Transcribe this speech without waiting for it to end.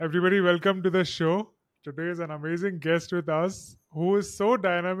Everybody, welcome to the show. Today is an amazing guest with us who is so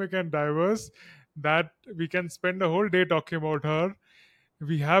dynamic and diverse that we can spend a whole day talking about her.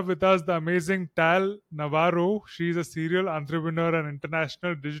 We have with us the amazing Tal Navarro. She is a serial entrepreneur and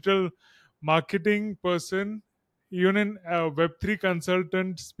international digital marketing person, even in a Web3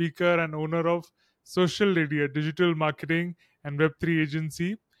 consultant, speaker, and owner of Social Lady, a digital marketing and Web3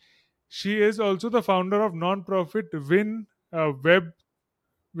 agency. She is also the founder of non-profit Win Web,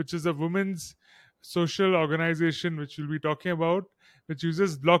 which is a women's social organization, which we'll be talking about, which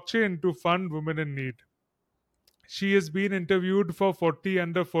uses blockchain to fund women in need. She has been interviewed for 40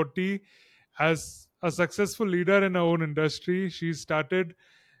 Under 40 as a successful leader in her own industry. She started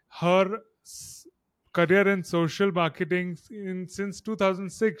her career in social marketing since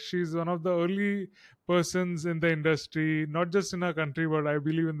 2006. She's one of the early persons in the industry, not just in our country, but I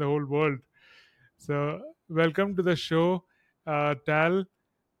believe in the whole world. So, welcome to the show, Tal.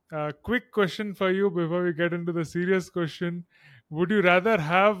 Quick question for you before we get into the serious question. Would you rather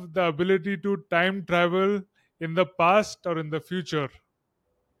have the ability to time travel in the past or in the future?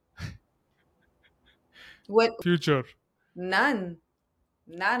 What? Future. None.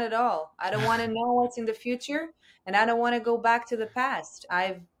 Not at all. I don't want to know what's in the future, and I don't want to go back to the past.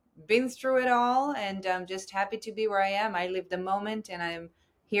 I've been through it all, and I'm just happy to be where I am. I live the moment, and I'm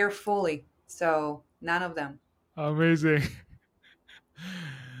here fully. So, none of them. Amazing.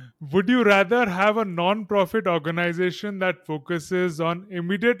 Would you rather have a non profit organization that focuses on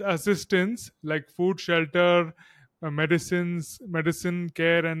immediate assistance like food, shelter, medicine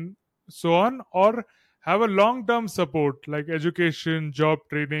care, and so on, or have a long term support like education, job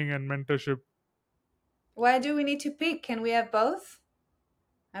training, and mentorship? Why do we need to pick? Can we have both?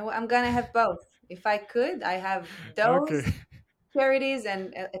 I'm going to have both. If I could, I have Okay, those charities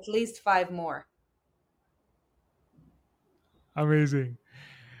and at least five more. amazing.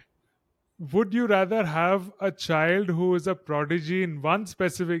 Would you rather have a child who is a prodigy in one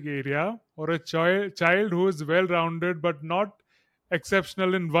specific area or a child who is well rounded but not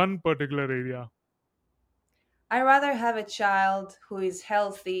exceptional in one particular area? I rather have a child who is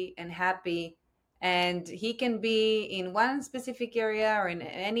healthy and happy, and he can be in one specific area or in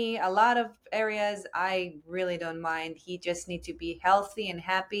a lot of areas. I really don't mind. He just needs to be healthy and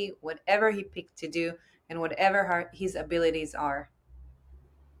happy, whatever he picked to do and whatever his abilities are.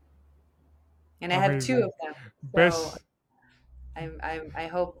 And I have two of Amazing. them, so Best. I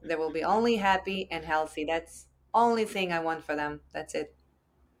hope they will be only happy and healthy. That's only thing I want for them. That's it.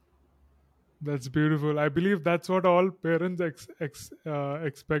 That's beautiful. I believe that's what all parents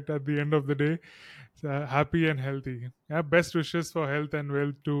expect at the end of the day. Happy and healthy. Yeah, best wishes for health and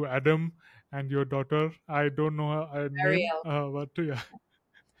wealth to Adam and your daughter. I don't know her name, Ariel. but yeah,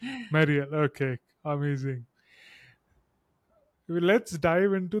 Mariel. Okay, amazing. Well, let's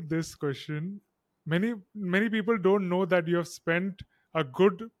dive into this question. Many people don't know that you have spent a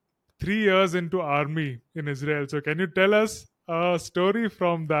good 3 years into army in Israel. So can you tell us a story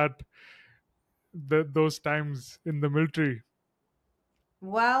from those times in the military?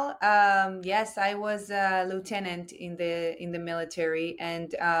 Well, yes, I was a lieutenant in the military,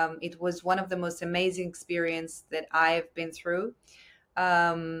 and it was one of the most amazing experience that I've been through,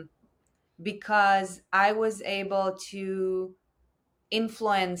 um, because I was able to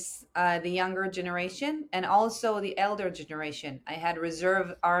influence the younger generation and also the elder generation. I had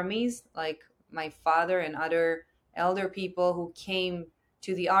reserve armies like my father and other elder people who came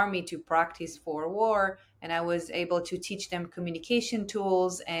to the army to practice for war, and I was able to teach them communication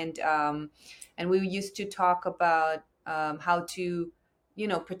tools, and we used to talk about how to,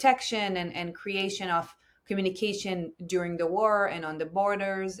 protection and creation of communication during the war and on the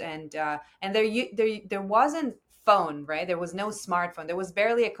borders, and there wasn't phone, right? There was no smartphone. There was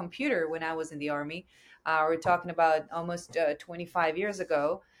barely a computer when I was in the army. We're talking about almost 25 years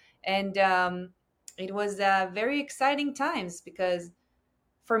ago, and it was very exciting times because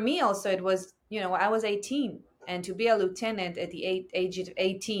for me also it was, I was 18, and to be a lieutenant at the age of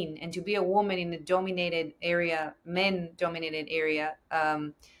 18 and to be a woman in a dominated area, men dominated area,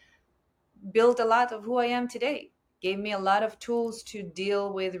 built a lot of who I am today. Gave me a lot of tools to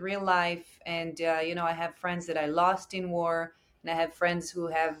deal with real life. And, I have friends that I lost in war, and I have friends who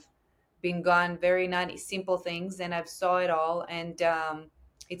have been gone, very not simple things. And I've saw it all. And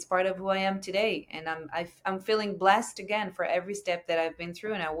it's part of who I am today. And I'm feeling blessed again for every step that I've been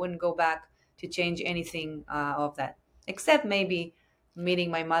through. And I wouldn't go back to change anything of that, except maybe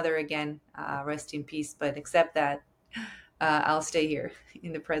meeting my mother again. Rest in peace. But except that, I'll stay here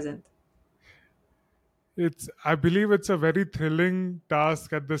in the present. I believe it's a very thrilling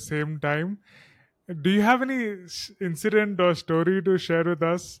task at the same time. Do you have any incident or story to share with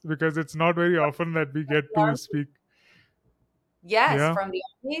us? Because it's not very often that we get to speak. Yes, Yeah, from the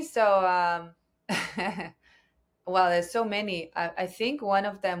army. So, well, there's so many. I think one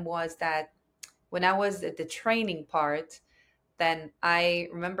of them was that when I was at the training part, then I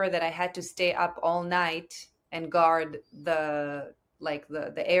remember that I had to stay up all night and guard the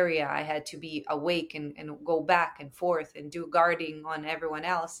area. I had to be awake and go back and forth and do guarding on everyone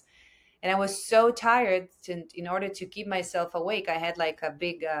else. And I was so tired. In order to keep myself awake, I had like a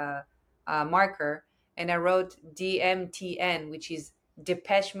big marker, and I wrote DMTN, which is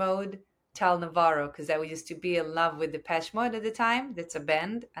Depeche Mode Tal Navarro, because I used to be in love with Depeche Mode at the time. That's a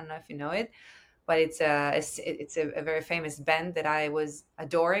band. I don't know if you know it, but it's a very famous band that I was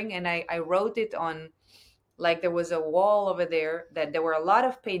adoring, and I wrote it on, like, there was a wall over there that there were a lot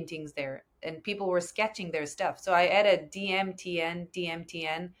of paintings there and people were sketching their stuff. So I added DMTN,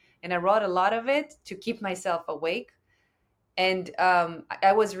 and I wrote a lot of it to keep myself awake. And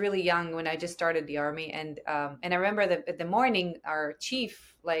I was really young when I just started the army, and I remember that at the morning, our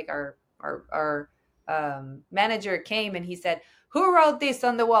chief, like our manager, came and he said, "Who wrote this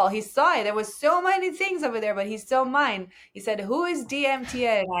on the wall?" He saw it. There was so many things over there, but he saw mine. He said, "Who is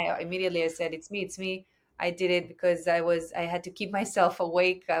DMTA?" And I said, "It's me. It's me." I did it because I had to keep myself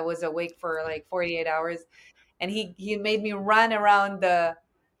awake. I was awake for like 48 hours, and he made me run around the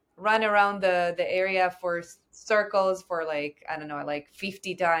area for circles for, like, I don't know, like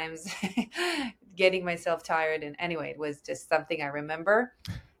 50 times, getting myself tired. And anyway, it was just something I remember.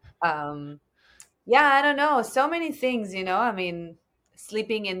 um yeah, I don't know, so many things, I mean,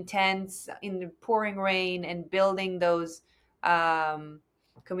 sleeping in tents in the pouring rain and building those um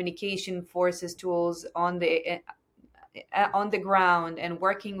communication forces tools on the ground, and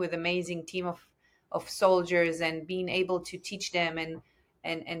working with amazing team of soldiers, and being able to teach them,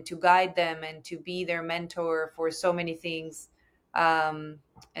 and to guide them, and to be their mentor for so many things.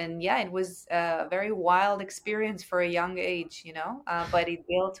 And yeah, it was a very wild experience for a young age, but it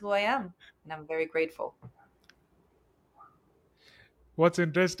built who I am, and I'm very grateful. what's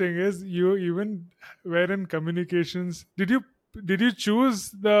interesting is you even were in communications. Did you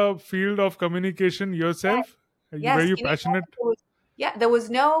choose the field of communication yourself? Were Yes, you passionate? yeah, there was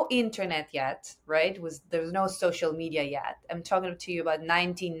no internet yet, right? There was no social media yet. I'm talking to you about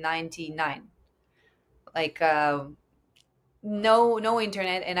 1999. Like, no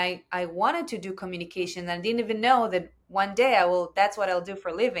internet, and I wanted to do communication. I didn't even know that one day that's what I'll do for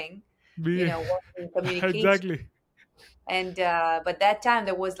a living, Be working in communication. exactly. And but that time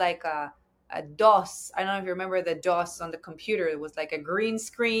there was like a DOS. I don't know if you remember the DOS on the computer. It was like a green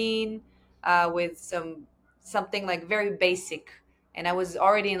screen, with something like very basic, and I was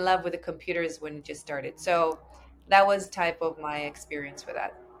already in love with the computers when it just started. So that was type of my experience with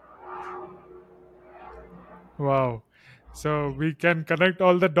that. Wow. So we can connect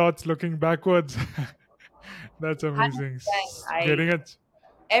all the dots looking backwards. That's amazing. 100%. Getting it.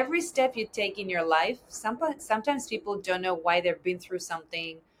 Every step you take in your life, sometimes people don't know why they've been through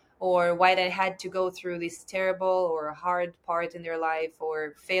something, or why they had to go through this terrible or hard part in their life,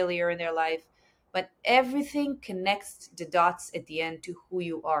 or failure in their life. But everything connects the dots at the end to who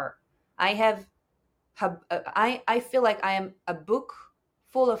you are. I I feel like I am a book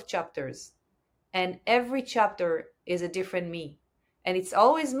full of chapters, and every chapter is a different me, and it's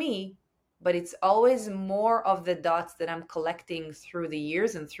always me, but it's always more of the dots that I'm collecting through the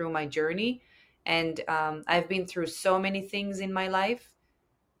years and through my journey. And I've been through so many things in my life,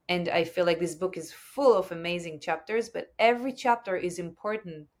 and I feel like this book is full of amazing chapters, but every chapter is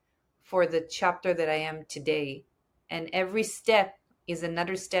important for the chapter that I am today. And every step is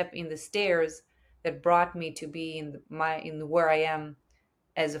another step in the stairs that brought me to be in where I am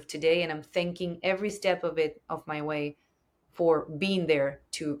as of today. And I'm thanking every step of my way for being there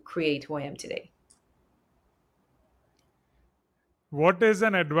to create who I am today. What is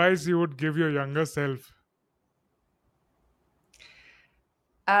an advice you would give your younger self?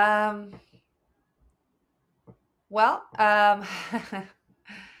 um well,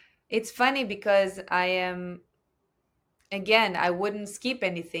 it's funny because I am, again, I wouldn't skip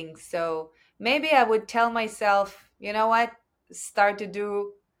anything. So maybe I would tell myself, you know what, start to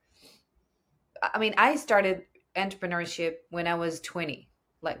do. I mean, I started entrepreneurship when I was 20.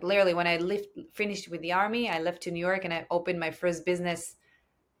 Like, literally, when finished with the army, I left to New York and I opened my first business.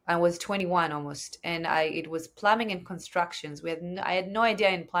 I was 21 almost, and it was plumbing and constructions. I had no idea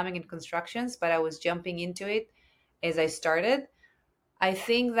in plumbing and constructions, but I was jumping into it as I started. I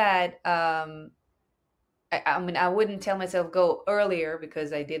think that I mean, I wouldn't tell myself go earlier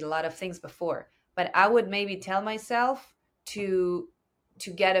because I did a lot of things before, but I would maybe tell myself to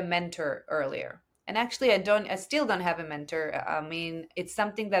to get a mentor earlier. And actually, I still don't have a mentor. I mean, it's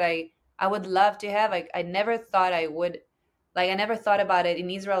something that I would love to have. I never thought I would, like, I never thought about it. In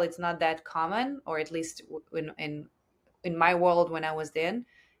Israel, it's not that common, or at least in my world when I was then.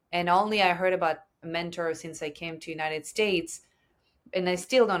 And only I heard about a mentor since I came to United States, and I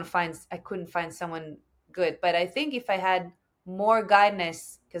couldn't find someone good. But I think if I had more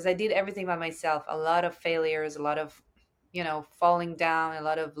guidance, because I did everything by myself, a lot of failures, a lot of, falling down, a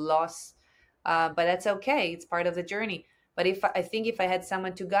lot of loss. But that's okay. It's part of the journey. But I think if I had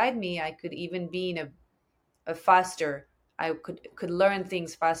someone to guide me, I could even be in a faster. I could learn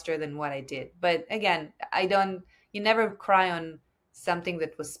things faster than what I did. But again, I don't. You never cry on something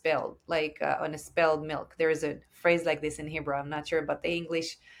that was spilled, like on a spilled milk. There is a phrase like this in Hebrew. I'm not sure about the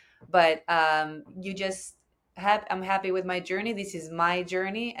English, but you just have. I'm happy with my journey. This is my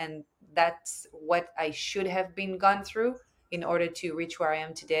journey, and that's what I should have been gone through in order to reach where I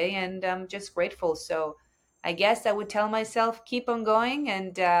am today. And I'm just grateful. So I guess I would tell myself, keep on going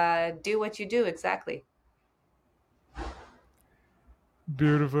and do what you do exactly.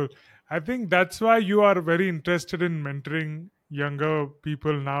 Beautiful. I think that's why you are very interested in mentoring younger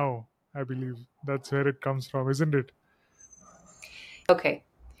people now. I believe that's where it comes from, isn't it? Okay.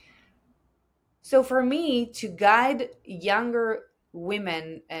 So for me to guide younger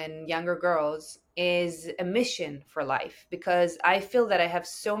women and younger girls is a mission for life, because I feel that I have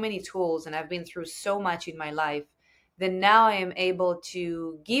so many tools and I've been through so much in my life that now I am able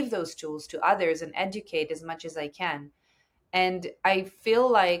to give those tools to others and educate as much as I can. And I feel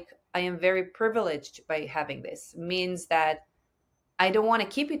like I am very privileged by having this. Means that I don't want to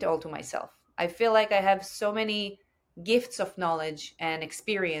keep it all to myself. I feel like I have so many gifts of knowledge and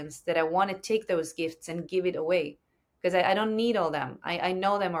experience that I want to take those gifts and give it away, because I don't need all them. I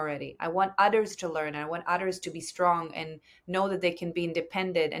know them already. I want others to learn. I want others to be strong and know that they can be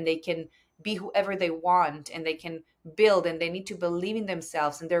independent and they can be whoever they want and they can build, and they need to believe in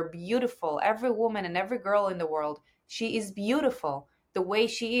themselves and they're beautiful. Every woman and every girl in the world, she is beautiful the way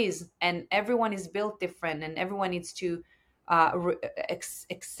she is, and everyone is built different, and everyone needs to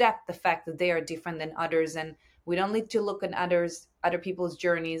accept the fact that they are different than others. And we don't need to look at other people's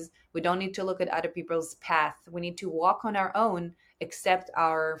journeys. We don't need to look at other people's path. We need to walk on our own, accept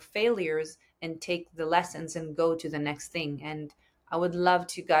our failures, and take the lessons and go to the next thing. And I would love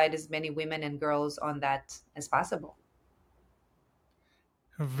to guide as many women and girls on that as possible.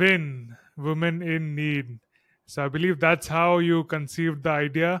 Win, women in need. So I believe that's how you conceived the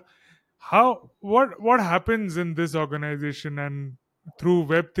idea. How what happens in this organization, and through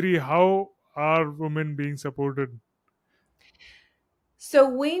Web3, how are women being supported? So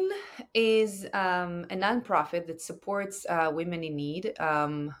WIN is a nonprofit that supports women in need.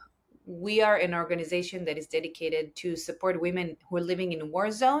 We are an organization that is dedicated to support women who are living in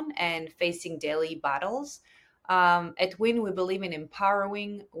war zone and facing daily battles. At WIN, we believe in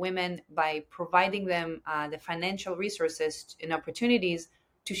empowering women by providing them the financial resources and opportunities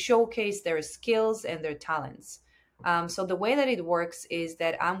to showcase their skills and their talents. So the way that it works is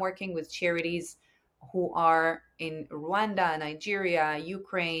that I'm working with charities who are in Rwanda, Nigeria,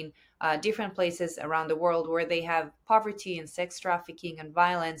 Ukraine, different places around the world where they have poverty and sex trafficking and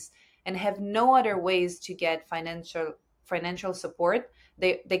violence, and have no other ways to get financial support.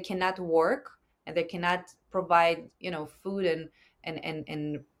 They cannot work, and they cannot provide food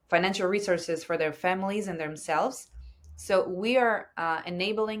and financial resources for their families and themselves. So we are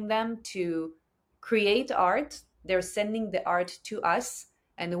enabling them to create art. They're sending the art to us,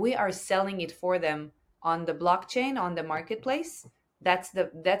 and we are selling it for them on the blockchain, on the marketplace. That's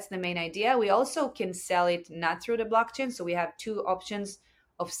the main idea. We also can sell it not through the blockchain, so we have two options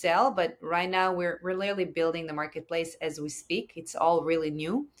of sale. But right now we're literally building the marketplace as we speak. It's all really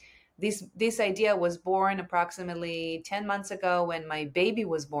new. This idea was born approximately 10 months ago when my baby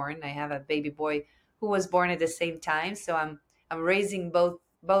was born. I have a baby boy who was born at the same time, so I'm raising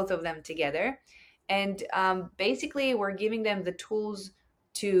both of them together. And basically we're giving them the tools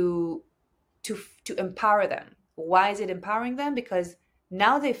to to empower them. Why is it empowering them? Because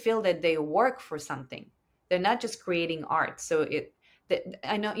now they feel that they work for something. They're not just creating art. So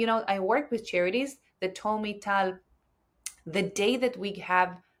I know, I work with charities that told me, Tal, the day that we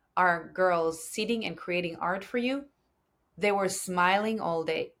have our girls sitting and creating art for you, they were smiling all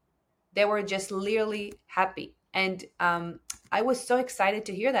day. They were just literally happy. And I was so excited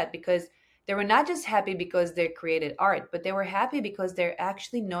to hear that, because they were not just happy because they created art, but they were happy because they're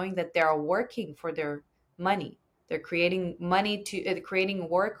actually knowing that they are working for their money. They're creating money to creating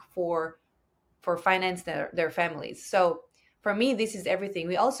work for finance their families. So for me, this is everything.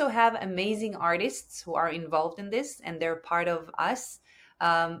 We also have amazing artists who are involved in this, and they're part of us.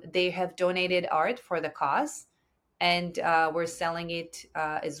 They have donated art for the cause, and we're selling it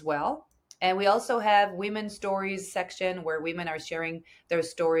as well. And we also have women's stories section where women are sharing their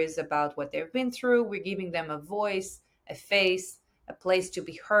stories about what they've been through. We're giving them a voice, a face, a place to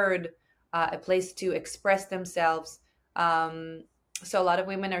be heard, a place to express themselves. Um, so a lot of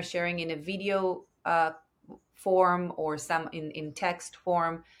women are sharing in a video form or some in text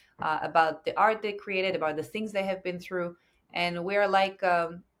form about the art they created, about the things they have been through, and we're like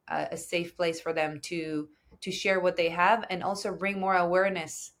a safe place for them to share what they have and also bring more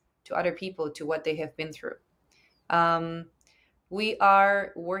awareness to other people to what they have been through. Um, we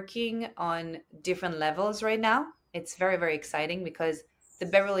are working on different levels right now. It's very, very exciting because the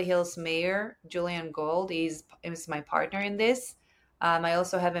Beverly Hills mayor, Julian Gold, is my partner in this. I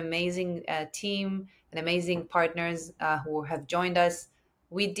also have amazing team and amazing partners who have joined us.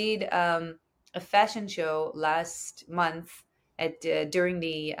 We did a fashion show last month at during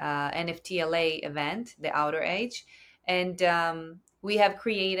the NFTLA event, the Outer Age, and we have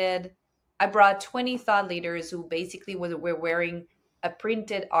created. I brought 20 thought leaders who basically were wearing a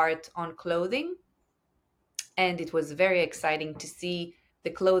printed art on clothing, and it was very exciting to see the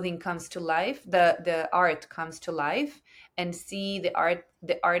clothing comes to life, the art comes to life, and see the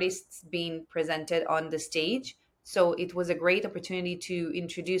artists being presented on the stage. So it was a great opportunity to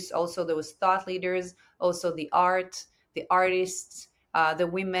introduce also those thought leaders, also the art, the artists, the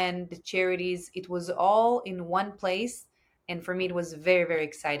women, the charities. It was all in one place, and for me it was very, very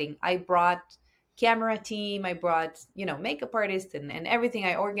exciting. I brought camera team, I brought, makeup artist, and everything.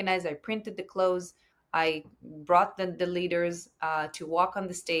 I organized, I printed the clothes, I brought the leaders to walk on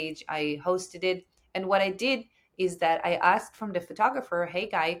the stage. I hosted it. And what I did is that I asked from the photographer, hey,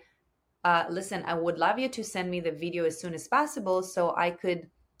 guy, listen, I would love you to send me the video as soon as possible so I could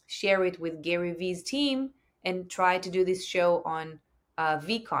share it with Gary Vee's team and try to do this show on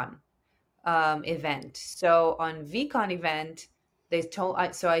VCon event. So on VCon event,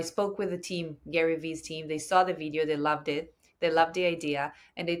 so I spoke with the team, Gary Vee's team. They saw the video, they loved it, they loved the idea,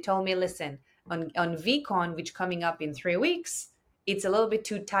 and they told me, listen, on VCon, which coming up in 3 weeks, it's a little bit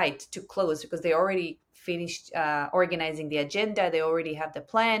too tight to close because they already finished organizing the agenda. They already have the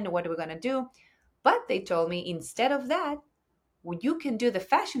plan. What are we gonna do? But they told me instead of that, you can do the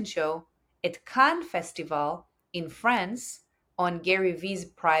fashion show at Cannes Festival in France on Gary Vee's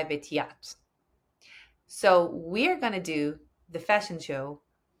private yacht. So we're going to do the fashion show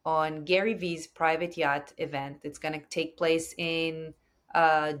on Gary Vee's private yacht event. It's going to take place in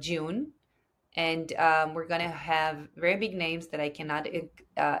June. And we're going to have very big names that I cannot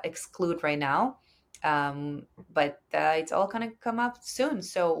exclude right now. But it's all going to come up soon.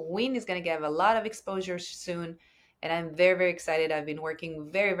 So Win is going to get a lot of exposure soon. And I'm very, very excited. I've been working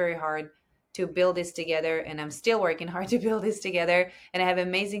very, very hard to build this together. And I'm still working hard to build this together. And I have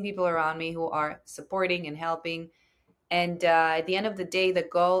amazing people around me who are supporting and helping. And at the end of the day, the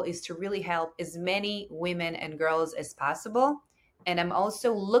goal is to really help as many women and girls as possible. And I'm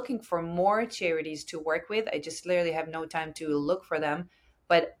also looking for more charities to work with. I just literally have no time to look for them.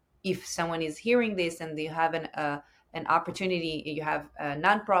 But if someone is hearing this and they have an opportunity, you have a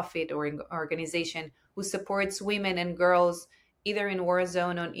nonprofit or an organization who supports women and girls either in war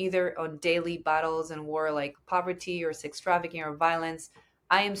zone, on either on daily battles and war like poverty or sex trafficking or violence,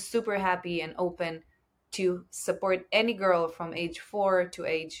 I am super happy and open to support any girl from age 4 to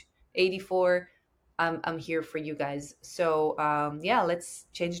age 84. I'm here for you guys. So, yeah, let's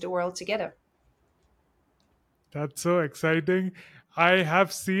change the world together. That's so exciting. I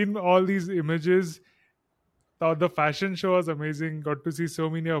have seen all these images. The fashion show was amazing. Got to see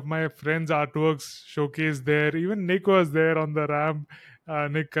so many of my friends' artworks showcased there. Even Nick was there on the ramp,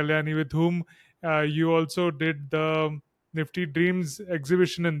 Nick Kalyani, with whom you also did the Nifty Dreams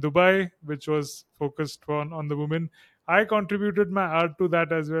exhibition in Dubai, which was focused on the women. I contributed my art to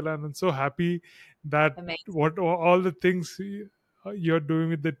that as well, and I'm so happy that Amazing. what all the things you're doing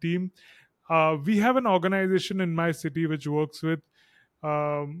with the team. We have an organization in my city which works with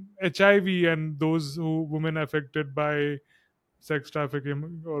HIV and those who women affected by sex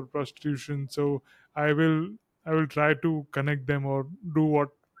trafficking or prostitution. So I will I will try to connect them or do what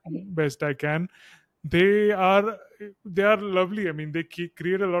best I can. They are they are lovely. I mean, they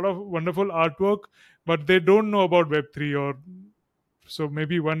create a lot of wonderful artwork, but they don't know about Web3 or so.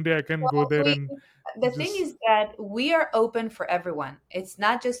 Maybe one day I can go Well, there and the thing just is that we are open for everyone. It's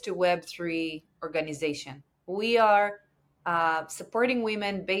not just a Web3 organization. We are supporting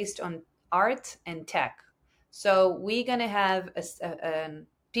women based on art and tech. So we're going to have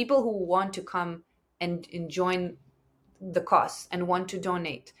people who want to come and join the cost and want to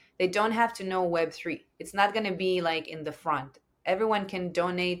donate. They don't have to know Web3. It's not going to be like in the front. Everyone can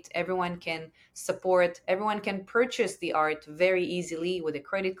donate, everyone can support, everyone can purchase the art very easily with a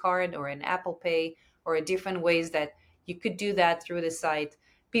credit card or an Apple Pay or different ways that you could do that through the site.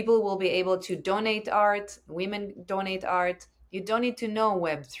 People will be able to donate art, women donate art. You don't need to know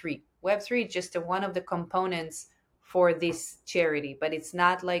Web3. Web3 is just one of the components for this charity, but it's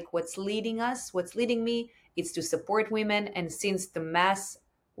not like what's leading us. What's leading me is to support women. And since the mass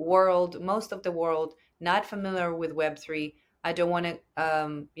world, most of the world, not familiar with Web3, I don't want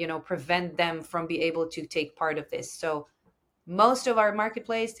to, prevent them from being able to take part of this. So most of our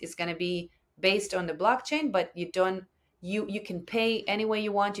marketplace is going to be based on the blockchain, but you can pay any way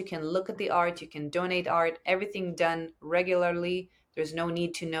you want. You can look at the art, you can donate art, everything done regularly. There's no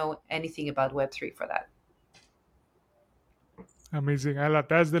need to know anything about Web3 for that. Amazing. I'll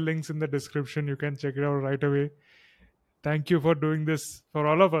attach the links in the description. You can check it out right away. Thank you for doing this for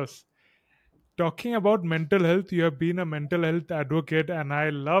all of us. Talking about mental health, you have been a mental health advocate, and I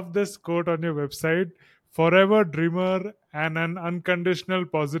love this quote on your website: forever dreamer and an unconditional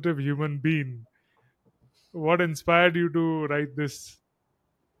positive human being. What inspired you to write this?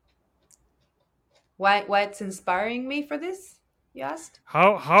 What's inspiring me for this, you asked?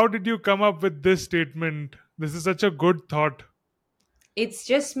 How did you come up with this statement? This is such a good thought. It's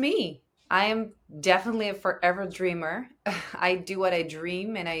just me. I am definitely a forever dreamer. I do what I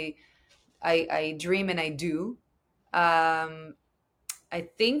dream, and I dream and I do. Um, I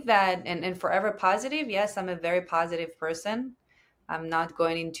think that, and forever positive. Yes, I'm a very positive person. I'm not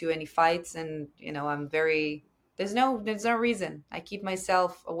going into any fights, and I'm very. There's no reason. I keep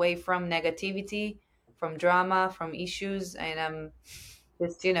myself away from negativity, from drama, from issues, and I'm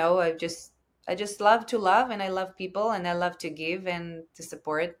just I just love to love, and I love people, and I love to give and to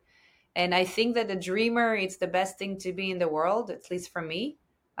support. And I think that the dreamer, it's the best thing to be in the world, at least for me,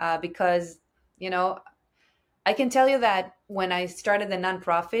 because you know I can tell you that when I started the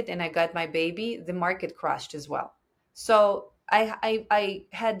nonprofit and I got my baby, the market crashed as well. So I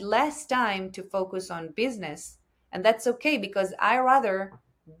had less time to focus on business. And that's okay because I rather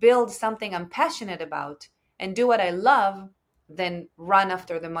build something I'm passionate about and do what I love than run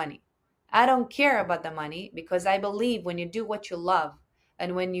after the money. I don't care about the money because I believe when you do what you love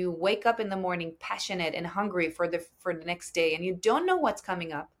and when you wake up in the morning passionate and hungry for the next day and you don't know what's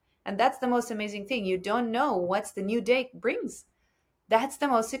coming up, and that's the most amazing thing. You don't know what's the new day brings. That's the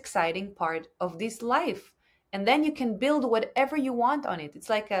most exciting part of this life. And then you can build whatever you want on it. It's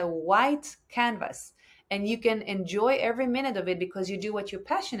like a white canvas, and you can enjoy every minute of it because you do what you're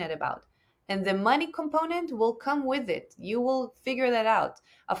passionate about. And the money component will come with it. You will figure that out.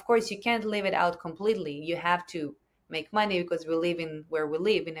 Of course, you can't live it out completely. You have to make money because we live in where we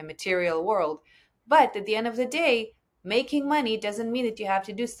live in a material world. But at the end of the day, making money doesn't mean that you have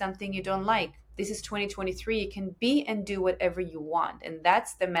to do something you don't like. This is 2023. You can be and do whatever you want. And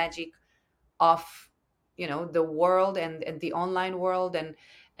that's the magic of, the world and the online world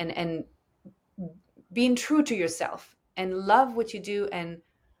and being true to yourself and love what you do and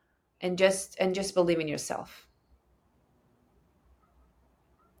just believe in yourself.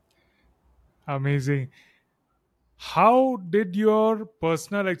 Amazing. How did your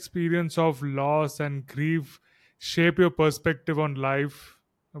personal experience of loss and grief shape your perspective on life,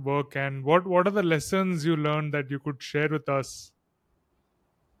 work, and what are the lessons you learned that you could share with us?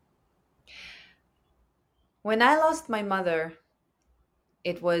 When I lost my mother,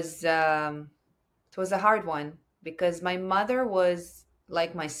 it was it was a hard one because my mother was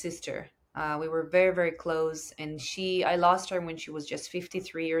like my sister. We were very, very close, and I lost her when she was just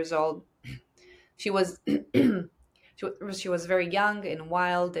 53 years old. She was she was very young and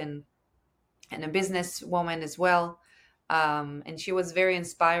wild and a businesswoman as well. And she was very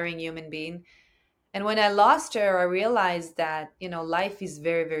inspiring human being. And when I lost her, I realized that life is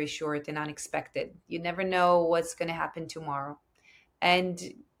very, very short and unexpected. You never know what's going to happen tomorrow, and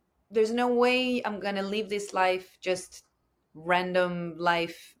there's no way I'm going to live this life just random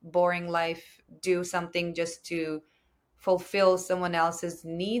life, boring life, do something just to fulfill someone else's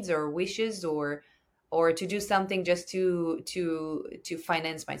needs or wishes, or to do something just to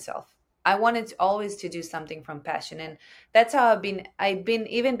finance myself. I wanted always to do something from passion, and that's how I've been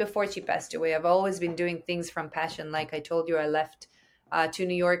even before she passed away. I've always been doing things from passion. Like I told you, I left to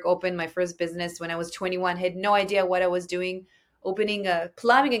New York, opened my first business when I was 21, had no idea what I was doing, opening a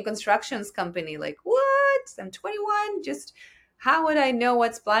plumbing and constructions company. Like, what? I'm 21, just how would I know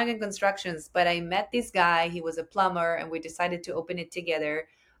what's plumbing and constructions? But I met this guy. He was a plumber, and we decided to open it together.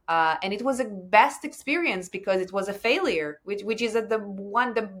 And it was a best experience because it was a failure, which is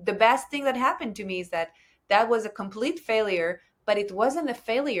the best thing that happened to me is that was a complete failure. But it wasn't a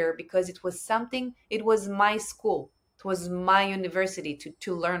failure because it was something. It was my school. It was my university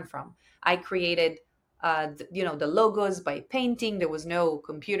to learn from. I created the logos by painting. There was no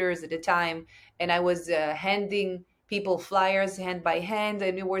computers at the time, and I was handing people flyers hand by hand,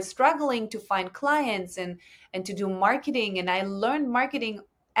 and we were struggling to find clients and to do marketing. And I learned marketing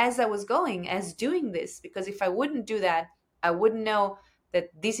as I was going, as doing this, because if I wouldn't do that, I wouldn't know that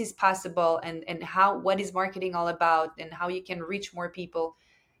this is possible, and how, what is marketing all about, and how you can reach more people.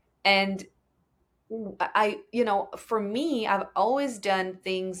 And for me, I've always done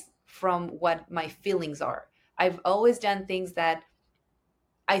things from what my feelings are. I've always done things that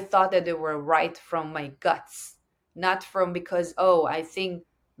I thought that they were right from my guts, not from because, oh, I think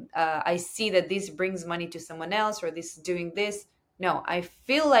I see that this brings money to someone else, or this is doing this. No, I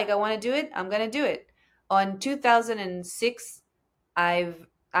feel like I want to do it. I'm going to do it. On 2006, I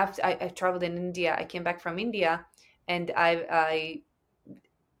traveled in India. I came back from India, and I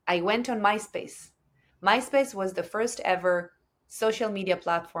went on MySpace. MySpace was the first ever social media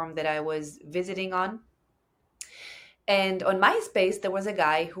platform that I was visiting on. And on MySpace, there was a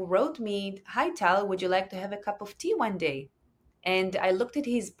guy who wrote me, "Hi, Tal, would you like to have a cup of tea one day?" And I looked at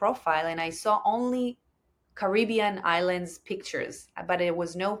his profile and I saw only Caribbean islands pictures, but there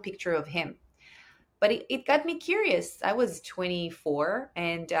was no picture of him. But it got me curious. I was 24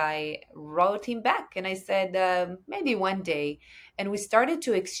 and I wrote him back and I said, maybe one day. And we started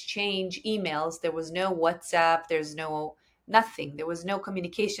to exchange emails. There was no WhatsApp, there's no nothing, there was no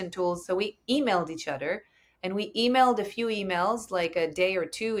communication tools. So we emailed each other, and we emailed a few emails, like a day or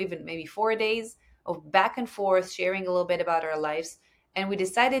two, even maybe 4 days of back and forth, sharing a little bit about our lives. And we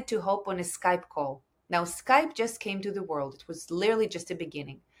decided to hop on a Skype call. Now, Skype just came to the world, it was literally just a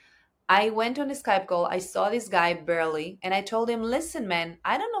beginning. I went on a Skype call. I saw this guy barely, and I told him, "Listen, man,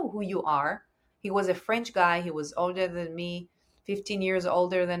 I don't know who you are." He was a French guy. He was older than me, 15 years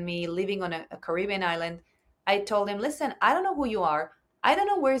older than me, living on a Caribbean island. I told him, "Listen, I don't know who you are. I don't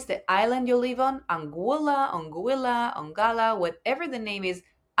know where's the island you live on, Anguilla, Anguilla, Ongala, whatever the name is.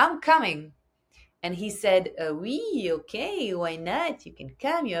 I'm coming." And he said, "Oui, okay, why not? You can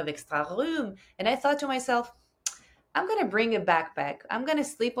come. You have extra room." And I thought to myself, I'm going to bring a backpack. I'm going to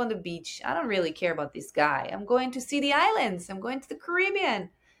sleep on the beach. I don't really care about this guy. I'm going to see the islands. I'm going to the Caribbean.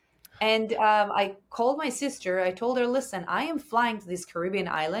 And I called my sister. I told her, "Listen, I am flying to this Caribbean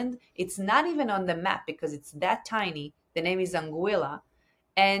island. It's not even on the map because it's that tiny. The name is Anguilla.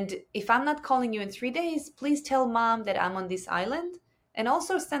 And if I'm not calling you in 3 days, please tell mom that I'm on this island, and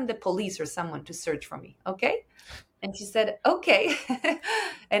also send the police or someone to search for me. Okay?" And she said, "Okay."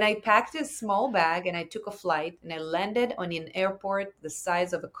 And I packed a small bag and I took a flight and I landed on an airport the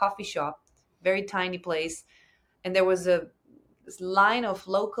size of a coffee shop, very tiny place. And there was this line of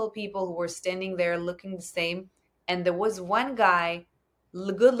local people who were standing there looking the same. And there was one guy,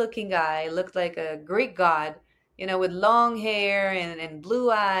 good looking guy, looked like a Greek god, with long hair and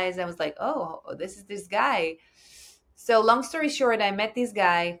blue eyes. I was like, oh, this is this guy. So, long story short, I met this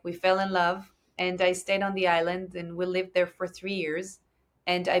guy. We fell in love, and I stayed on the island, and we lived there for 3 years.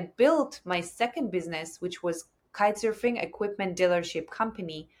 And I built my second business, which was kitesurfing equipment dealership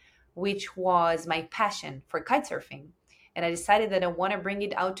company, which was my passion for kitesurfing. And I decided that I want to bring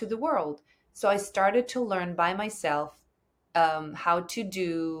it out to the world. So I started to learn by myself how to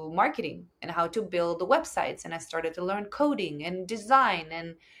do marketing and how to build the websites. And I started to learn coding and design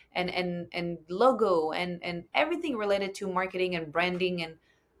and logo and everything related to marketing and branding.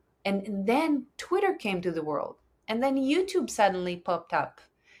 And then Twitter came to the world, and then YouTube suddenly popped up,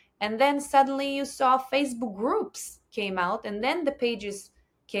 and then suddenly you saw Facebook groups came out, and then the pages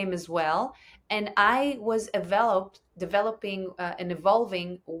came as well. And I was developing and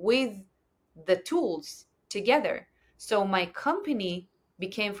evolving with the tools together. So my company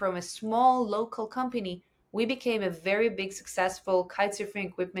became, from a small local company, we became a very big successful kitesurfing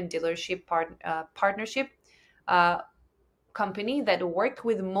equipment dealership partnership uh, company that worked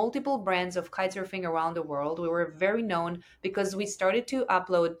with multiple brands of kitesurfing around the world. We were very known because we started to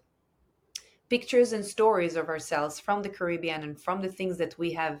upload pictures and stories of ourselves from the Caribbean and from the things that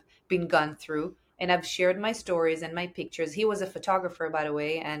we have been gone through. And I've shared my stories and my pictures. He was a photographer, by the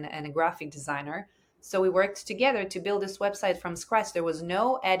way, and a graphic designer. So we worked together to build this website from scratch. There was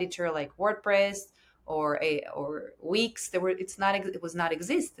no editor like WordPress or Wix. It was not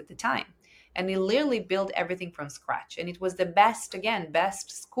exist at the time. And he literally built everything from scratch. And it was the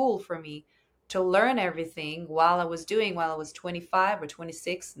best school for me to learn everything while I was 25 or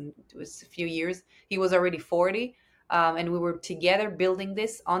 26, and it was a few years. He was already 40, and we were together building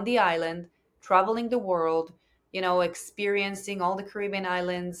this on the island, traveling the world, experiencing all the Caribbean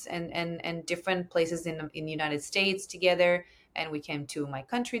islands and different places in the United States together. And we came to my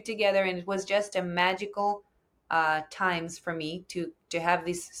country together, and it was just a magical times for me to have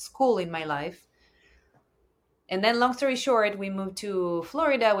this school in my life. And then, long story short, we moved to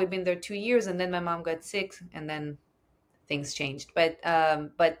Florida. We've been there 2 years, and then my mom got sick, and then things changed. But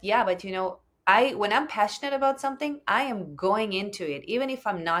yeah, but I when I'm passionate about something, I am going into it, even if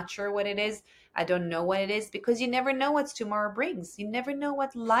I'm not sure what it is. I don't know what it is, because you never know what tomorrow brings. You never know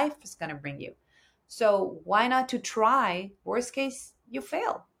what life is going to bring you. So why not to try? Worst case, you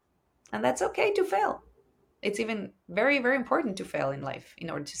fail, and that's okay to fail. It's even very, very important to fail in life in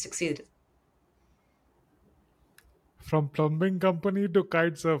order to succeed. From plumbing company to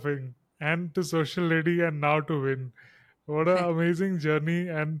kite surfing and to social lady and now to win. What an amazing journey.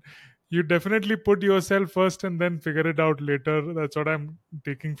 And you definitely put yourself first and then figure it out later. That's what I'm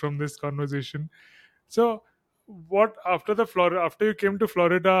taking from this conversation. So what after the Florida after you came to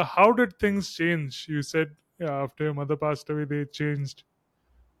Florida, how did things change? You said, yeah, after your mother passed away they changed.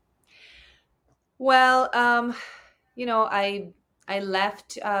 Well, I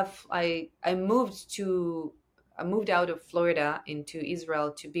left. I moved out of Florida into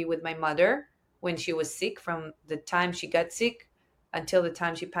Israel to be with my mother when she was sick. From the time she got sick until the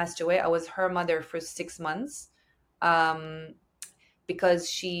time she passed away, I was her mother for 6 months. Um, because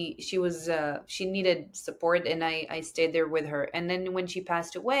she needed support, and I stayed there with her. And then when she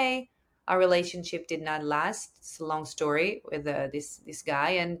passed away, our relationship did not last. It's a long story with this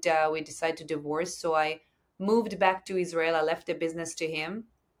guy, and we decided to divorce. So I moved back to Israel. I left the business to him.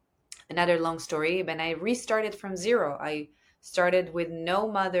 Another long story. And I restarted from zero. I started with no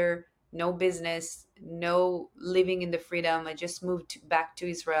mother, no business, no living in the freedom. I just moved back to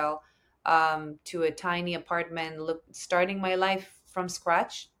Israel, to a tiny apartment, starting my life from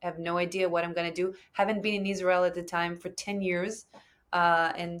scratch. I have no idea what I'm going to do. Haven't been in Israel at the time for 10 years.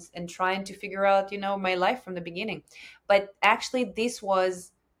 And trying to figure out, my life from the beginning. But actually, this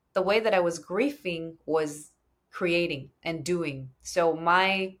was the way that I was grieving, was creating and doing. So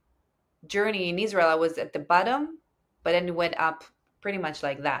my journey in Israel, I was at the bottom, but then it went up pretty much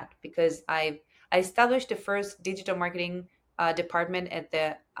like that, because I established the first digital marketing department at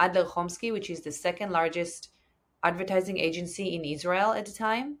the Adler Homsky, which is the second largest advertising agency in Israel at the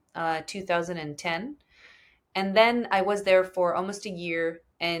time, 2010. And then I was there for almost a year,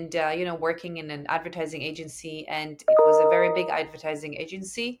 and working in an advertising agency, and it was a very big advertising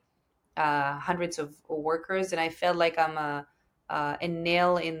agency, hundreds of workers, and I felt like I'm a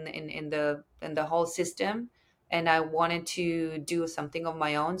nail in the whole system, and I wanted to do something of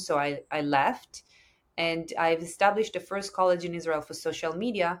my own. So I left, and I've established the first college in Israel for social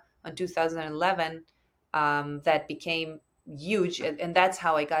media in 2011, that became huge, and that's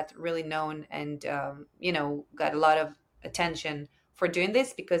how I got really known, and got a lot of attention for doing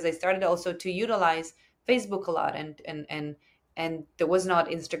this, because I started also to utilize Facebook a lot, and there was not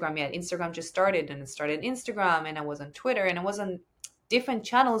Instagram yet. Instagram just started, and it started Instagram, and I was on Twitter, and I was on different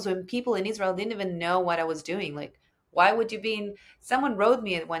channels when people in Israel didn't even know what I was doing. Like, why would you be in? Someone wrote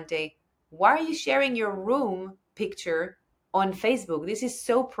me one day, "Why are you sharing your room picture on Facebook? This is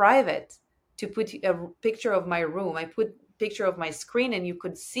so private to put a picture of my room. I put picture of my screen, and you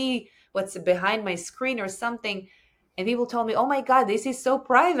could see what's behind my screen or something." And people told me, "Oh my God, this is so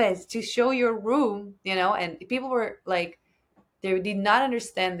private to show your room," and people were like, they did not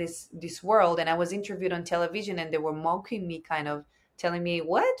understand this world. And I was interviewed on television, and they were mocking me, kind of telling me,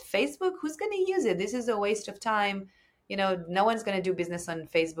 "What, Facebook? Who's going to use it? This is a waste of time. No one's going to do business on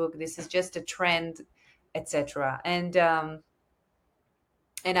Facebook. This is just a trend, etc." And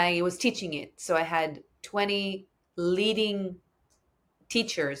I was teaching it, so I had 20 leading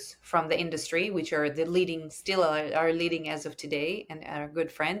teachers from the industry, which are the leading, still are leading as of today, and are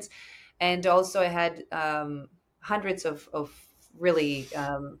good friends. And also I had hundreds of really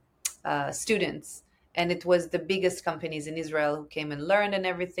students, and it was the biggest companies in Israel who came and learned and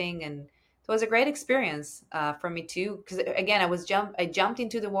everything. And it was a great experience for me too, because again, I jumped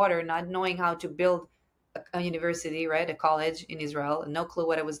into the water not knowing how to build a university, right, a college in Israel, no clue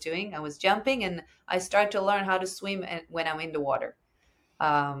what I was doing. I was jumping, and I started to learn how to swim when I'm in the water.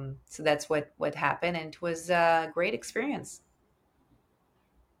 So that's what happened, and it was a great experience.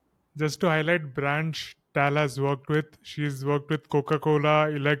 Just to highlight brands Tal has worked with, she's worked with Coca-Cola,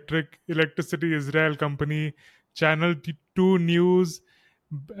 Electricity Israel Company, Channel 2 News,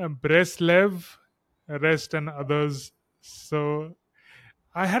 Breslev, Rest, and others. So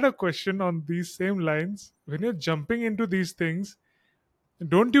I had a question on these same lines. When you're jumping into these things,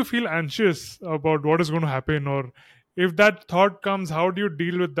 don't you feel anxious about what is going to happen? Or if that thought comes, how do you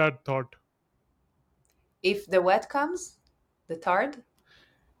deal with that thought? If the wet comes, the third.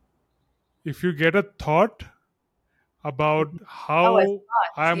 If you get a thought about Oh, a how thought.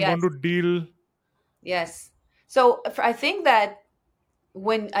 I am going Yes, to deal. yes. So I think that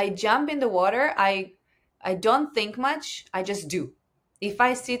when I jump in the water, I don't think much. I just do. If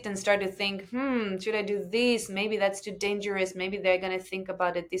I sit and start to think, should I do this? Maybe that's too dangerous. Maybe they're gonna think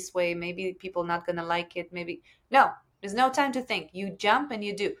about it this way. Maybe people not gonna like it. Maybe no. There's no time to think. You jump and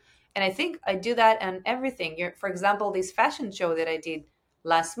you do. And I think I do that on everything. For example, this fashion show that I did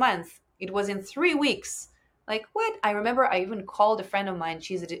last month, it was in 3 weeks. Like what? I remember I even called a friend of mine.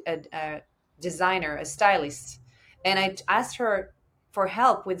 She's a designer, a stylist, and I asked her for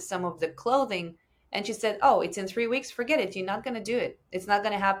help with some of the clothing. And she said, "Oh, it's in 3 weeks. Forget it. You're not going to do it. It's not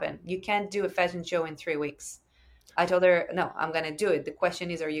going to happen. You can't do a fashion show in 3 weeks." I told her, "No, I'm going to do it. The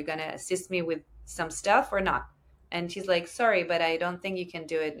question is, are you going to assist me with some stuff or not?" And she's like, "Sorry, but I don't think you can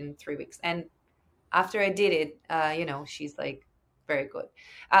do it in 3 weeks." And after I did it, she's like very good.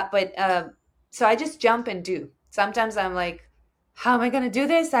 But so I just jump and do. Sometimes I'm like, how am I going to do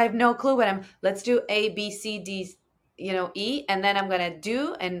this? I have no clue. But let's do A, B, C, D, E, and then I'm going to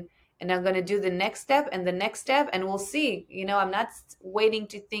do and I'm going to do the next step and the next step, and we'll see. I'm not waiting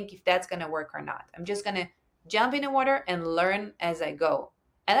to think if that's going to work or not. I'm just going to jump in the water and learn as I go.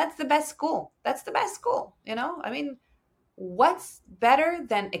 And that's the best school. That's the best school. I mean, what's better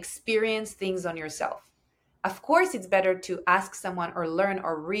than experience things on yourself? Of course, it's better to ask someone or learn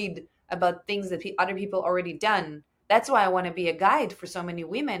or read about things that other people already done. That's why I want to be a guide for so many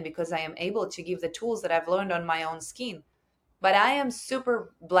women, because I am able to give the tools that I've learned on my own skin. But I am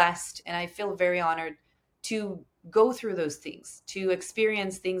super blessed and I feel very honored to go through those things, to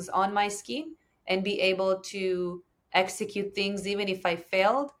experience things on my skin and be able to execute things even if I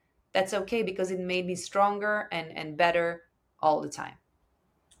failed. That's okay because it made me stronger and better all the time.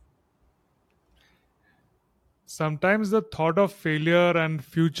 Sometimes the thought of failure and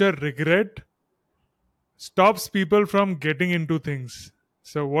future regret stops people from getting into things.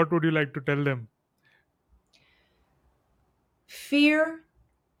 So, what would you like to tell them? Fear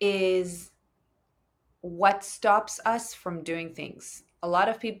is what stops us from doing things. A lot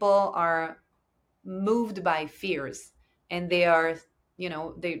of people are moved by fears, and they are,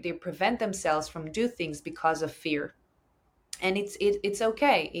 they prevent themselves from do things because of fear. And it's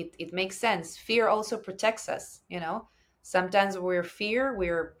okay. It makes sense. Fear also protects us. Sometimes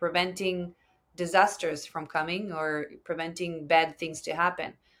we're preventing disasters from coming or preventing bad things to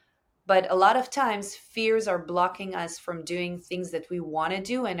happen. But a lot of times, fears are blocking us from doing things that we want to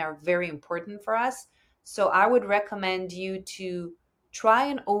do and are very important for us. So I would recommend you to try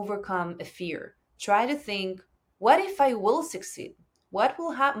and overcome a fear. Try to think, what if I will succeed? What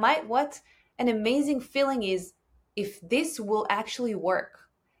will happen? What an amazing feeling is if this will actually work.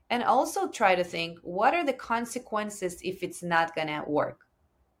 And also try to think, what are the consequences if it's not going to work?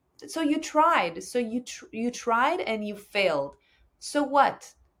 So you tried, you tried and you failed. So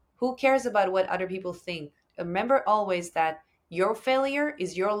what? Who cares about what other people think? Remember always that your failure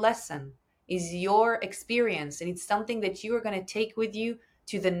is your lesson, is your experience, and it's something that you are going to take with you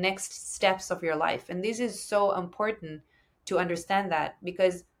to the next steps of your life. And this is so important to understand that,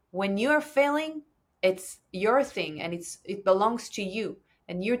 because when you're failing, it's your thing and it belongs to you,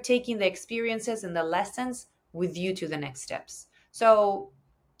 and you're taking the experiences and the lessons with you to the next steps. So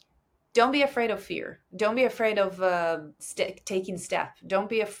don't be afraid of fear. Don't be afraid of taking step. Don't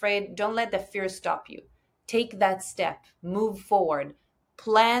be afraid. Don't let the fear stop you. Take that step. Move forward.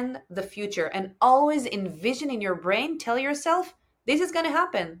 Plan the future and always envision in your brain. Tell yourself, this is going to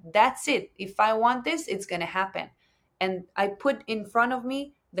happen. That's it. If I want this, it's going to happen. And I put in front of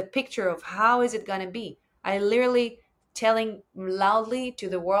me the picture of how is it going to be. I literally telling loudly to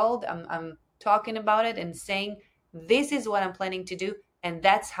the world. I'm talking about it and saying, this is what I'm planning to do, and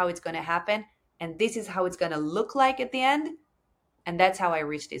that's how it's going to happen, and this is how it's going to look like at the end, and that's how I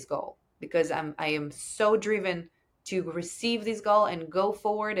reach this goal, because I am so driven to receive this goal and go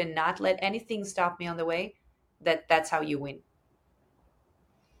forward and not let anything stop me on the way. That's how you win.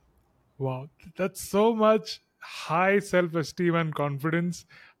 Wow, that's so much high self esteem and confidence.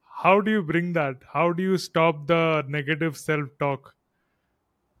 How do you bring that? How do you stop the negative self talk?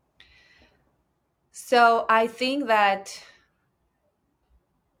 So I think that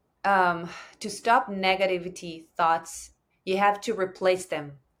um, to stop negativity thoughts, you have to replace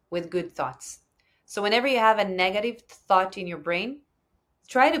them with good thoughts. So whenever you have a negative thought in your brain,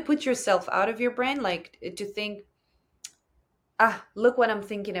 try to put yourself out of your brain, like to think, look what I'm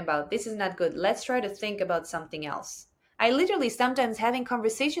thinking about, this is not good, let's try to think about something else. I literally sometimes having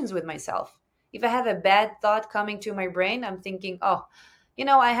conversations with myself. If I have a bad thought coming to my brain, I'm thinking, oh,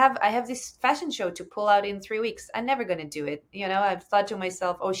 I have this fashion show to pull out in 3 weeks, I'm never going to do it. I've thought to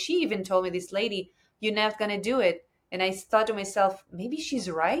myself, oh, she even told me, this lady, you're not going to do it. And I thought to myself, maybe she's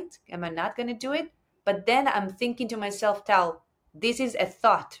right, am I not going to do it? But then I'm thinking to myself, Tal, this is a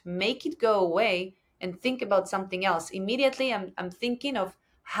thought. Make it go away and think about something else. Immediately, I'm thinking of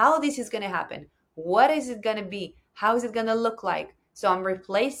how this is going to happen. What is it going to be? How is it going to look like? So I'm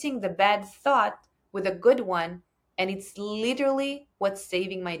replacing the bad thought with a good one. And it's literally what's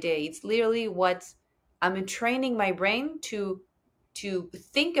saving my day. It's literally what I'm training my brain to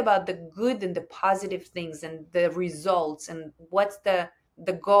think about the good and the positive things and the results and what's the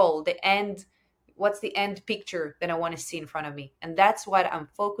goal, the end, what's the end picture that I want to see in front of me. And that's what I'm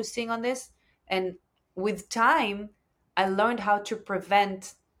focusing on this. And with time, I learned how to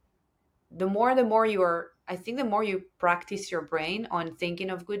prevent, the more you're, I think the more you practice your brain on thinking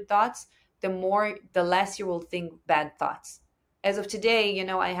of good thoughts, the less you will think bad thoughts. As of today,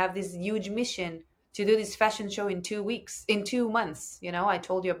 I have this huge mission to do this fashion show in 2 weeks, in 2 months. I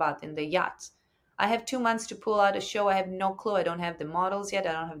told you about in the yacht. I have 2 months to pull out a show. I have no clue. I don't have the models yet.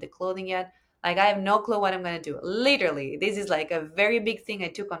 I don't have the clothing yet. Like, I have no clue what I'm going to do. Literally, this is like a very big thing I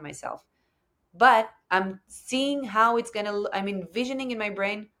took on myself. But I'm seeing how it's going to, I'm envisioning in my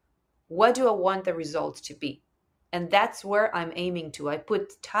brain, what do I want the results to be? And that's where I'm aiming to. I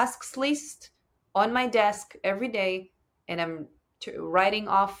put tasks list on my desk every day, and I'm writing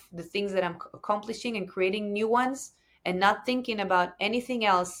off the things that I'm accomplishing and creating new ones, and not thinking about anything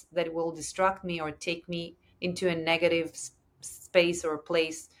else that will distract me or take me into a negative space or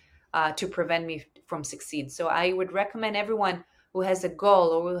place, to prevent me from succeed. So I would recommend everyone who has a goal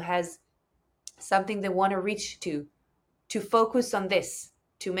or who has something they want to reach to focus on this,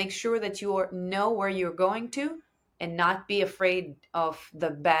 to make sure that you know where you're going to, and not be afraid of the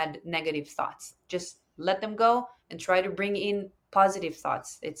bad negative thoughts. Just let them go and try to bring in positive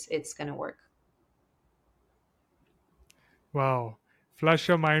thoughts. It's going to work. Wow. Flush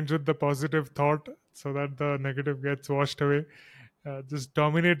your minds with the positive thought so that the negative gets washed away. Just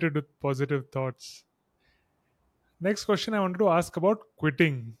dominated with positive thoughts. Next question I wanted to ask about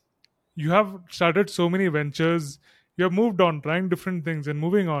quitting. You have started so many ventures, you have moved on, trying different things and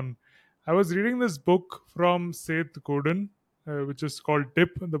moving on. I was reading this book from Seth Godin, which is called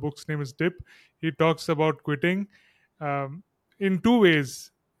Dip. The book's name is Dip. He talks about quitting um, in two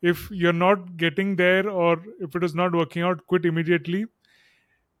ways. If you're not getting there or if it is not working out, quit immediately.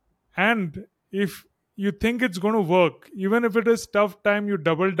 And if you think it's going to work, even if it is tough time, you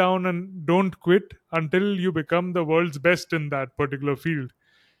double down and don't quit until you become the world's best in that particular field.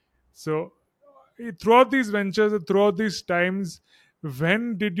 So throughout these ventures, throughout these times,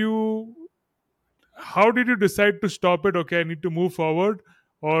 when did you, how did you decide to stop it? Okay, I need to move forward.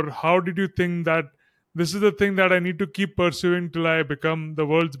 Or how did you think that this is the thing that I need to keep pursuing till I become the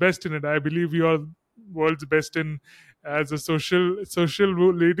world's best in it? I believe you are world's best in, as a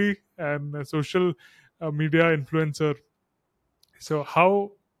social lady and a social media influencer. So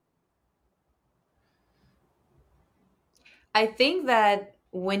how? I think that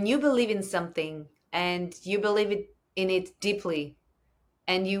when you believe in something and you believe in it deeply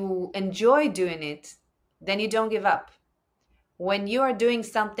and you enjoy doing it, then you don't give up. When you are doing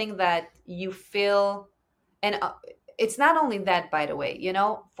something that you feel, and it's not only that, by the way,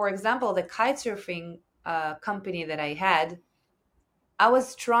 for example, the kite surfing company that I had, I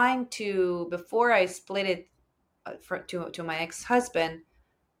was trying to, before I split it, to my ex-husband,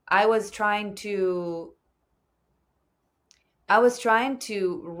 i was trying to I was trying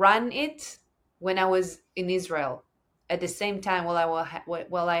to run it when I was in Israel, at the same time,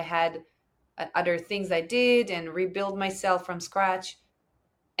 while I had other things I did and rebuild myself from scratch.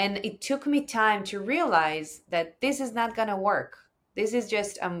 And it took me time to realize that this is not going to work. This is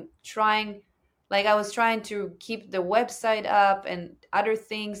just, I'm trying, like, I was trying to keep the website up and other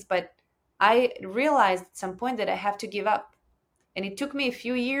things, but I realized at some point that I have to give up. And it took me a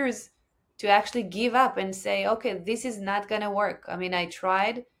few years to actually give up and say, okay, this is not going to work. I mean, I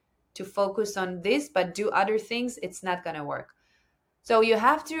tried to focus on this, but do other things, it's not going to work. So you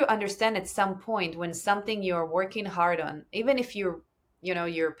have to understand at some point, when something you're working hard on, even if you're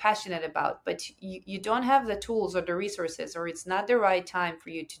passionate about, but you don't have the tools or the resources, or it's not the right time for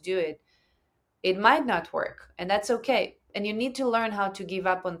you to do it, it might not work, and that's okay. And you need to learn how to give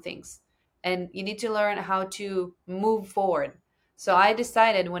up on things, and you need to learn how to move forward. So I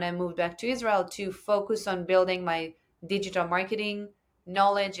decided when I moved back to Israel to focus on building my digital marketing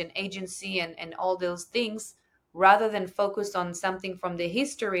knowledge and agency and all those things, rather than focus on something from the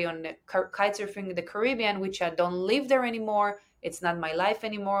history on the kite surfing in the Caribbean, which I don't live there anymore. It's not my life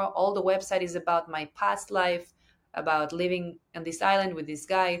anymore. All the website is about my past life, about living on this island with this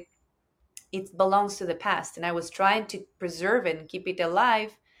guy. It belongs to the past, and I was trying to preserve it and keep it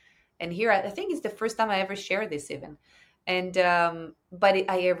alive. And here, I think it's the first time I ever shared this, even. And but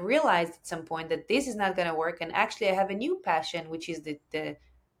I have realized at some point that this is not going to work, and actually I have a new passion, which is the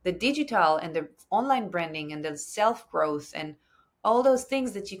digital and the online branding and the self growth and all those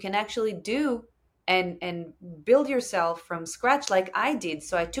things that you can actually do and build yourself from scratch like I did.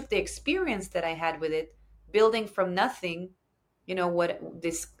 So I took the experience that I had with it, building from nothing, what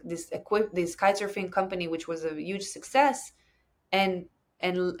this kitesurfing company, which was a huge success, and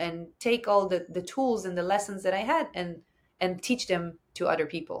and take all the tools and the lessons that I had and teach them to other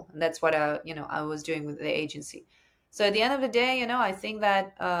people. And that's what I was doing with the agency. So at the end of the day, I think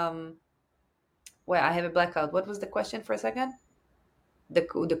that well, I have a blackout. What was the question for a second? The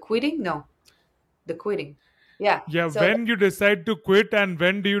quitting? No, the quitting. Yeah. Yeah, So when you decide to quit and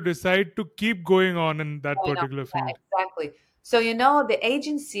when do you decide to keep going on in that going on. particular Yeah, field? exactly. So the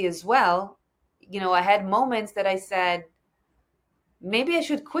agency as well. I had moments that I said, maybe I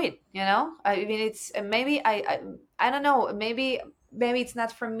should quit. I mean, it's maybe I don't know. Maybe it's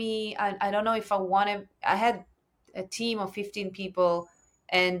not for me. I don't know if I want to. I had a team of 15 people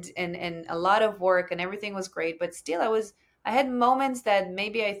and a lot of work and everything was great, but still I had moments that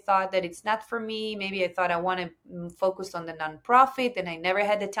maybe I thought that it's not for me. Maybe I thought I want to focus on the nonprofit, and I never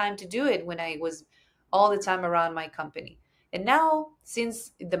had the time to do it when I was all the time around my company. And now,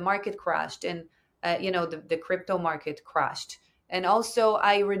 since the market crashed and the crypto market crashed, and also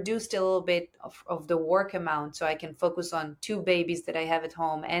I reduced a little bit of the work amount so I can focus on two babies that I have at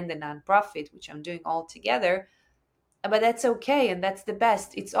home and the nonprofit, which I'm doing all together. But that's okay, and that's the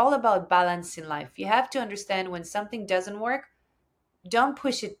best. It's all about balance in life. You have to understand when something doesn't work, don't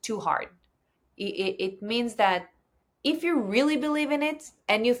push it too hard. It means that if you really believe in it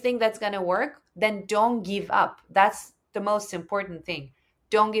and you think that's going to work, then don't give up. That's the most important thing.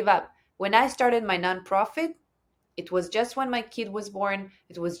 Don't give up. When I started my nonprofit, it was just when my kid was born.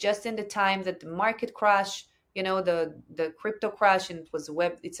 It was just in the time that the market crash, the crypto crash, and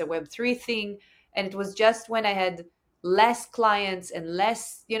it's a web 3 thing. And it was just when I had less clients and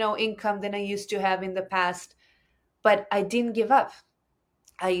less, income than I used to have in the past. But I didn't give up.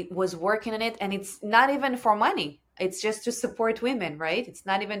 I was working on it, and it's not even for money. It's just to support women, right? It's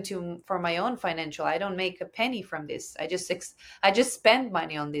not even to for my own financial. I don't make a penny from this. I just spend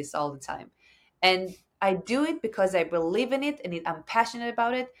money on this all the time, and I do it because I believe in it and I'm passionate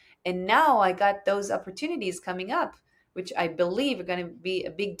about it. And now I got those opportunities coming up, which I believe are going to be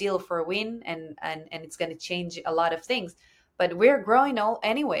a big deal for Win, and it's going to change a lot of things. But we're growing all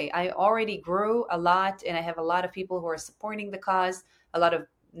anyway. I already grew a lot, and I have a lot of people who are supporting the cause, a lot of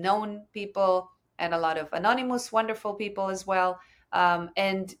known people and a lot of anonymous, wonderful people as well.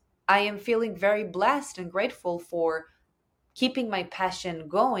 And I am feeling very blessed and grateful for keeping my passion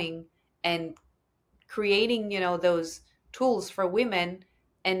going and creating, those tools for women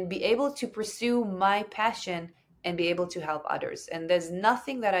and be able to pursue my passion and be able to help others. And there's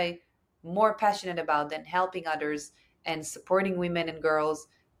nothing that I more passionate about than helping others and supporting women and girls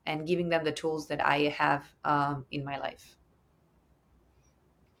and giving them the tools that I have in my life.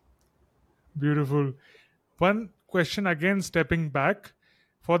 Beautiful. One question again, stepping back.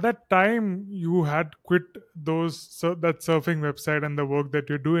 For that time you had quit that surfing website and the work that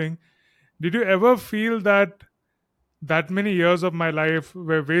you're doing, did you ever feel that many years of my life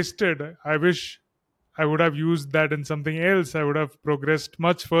were wasted? I wish I would have used that in something else. I would have progressed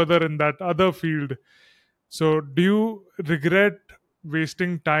much further in that other field. So, do you regret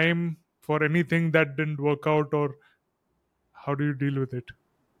wasting time for anything that didn't work out, or how do you deal with it?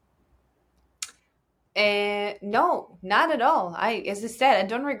 No, not at all. As I said, I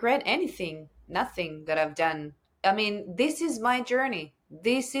don't regret anything, nothing that I've done. I mean, this is my journey.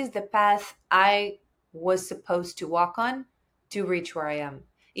 This is the path I was supposed to walk on to reach where I am.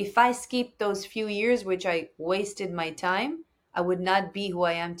 If I skipped those few years, which I wasted my time, I would not be who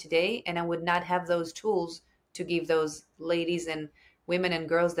I am today, and I would not have those tools to give those ladies and women and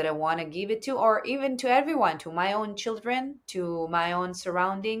girls that I want to give it to, or even to everyone, to my own children, to my own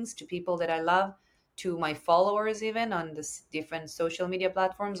surroundings, to people that I love, to my followers, even on the different social media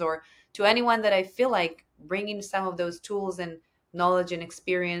platforms, or to anyone that I feel like bringing some of those tools and knowledge and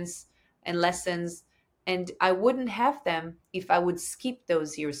experience and lessons. And I wouldn't have them if I would skip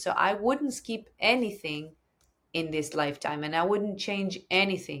those years. So I wouldn't skip anything in this lifetime, and I wouldn't change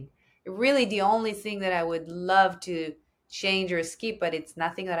anything. Really, the only thing that I would love to change or skip, but it's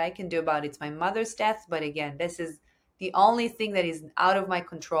nothing that I can do about it, it's my mother's death. But again, this is the only thing that is out of my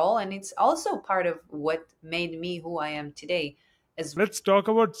control, and it's also part of what made me who I am today as Let's talk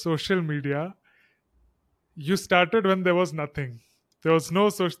about social media. You started when there was nothing. There was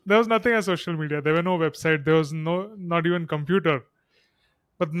nothing as social media. There were no website. There was not even computer.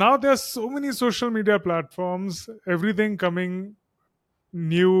 But now there are so many social media platforms, everything coming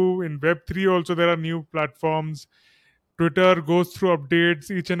new in Web3. Also, there are new platforms. Twitter goes through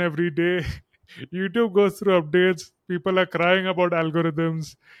updates each and every day. YouTube goes through updates. People are crying about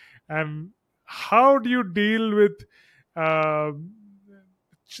algorithms. And how do you deal with uh,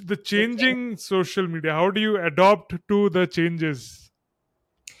 the The change. changing social media? How do you adopt to the changes?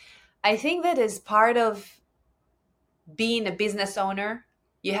 I think that is part of being a business owner.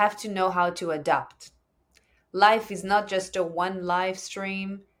 You have to know how to adapt. Life is not just a one live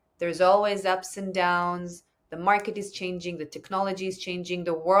stream. There's always ups and downs. The market is changing, the technology is changing,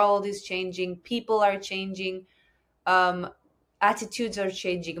 the world is changing, people are changing, um, attitudes are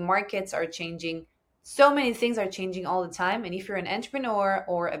changing, markets are changing. So many things are changing all the time. And if you're an entrepreneur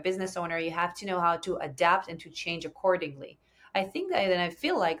or a business owner, you have to know how to adapt and to change accordingly. I think that, and I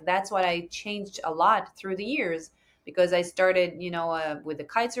feel like that's what I changed a lot through the years, because I started, with the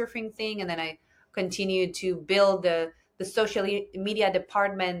kite surfing thing, and then I continued to build the social media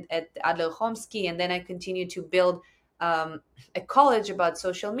department at Adler Homsky, and then I continued to build a college about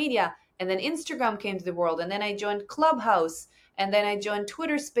social media, and then Instagram came to the world, and then I joined Clubhouse, and then I joined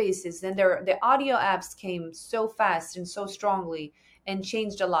Twitter Spaces. Then the audio apps came so fast and so strongly and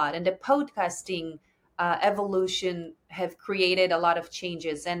changed a lot, and the podcasting evolution have created a lot of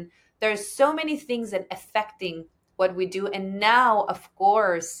changes, and there's so many things that affecting what we do. And now, of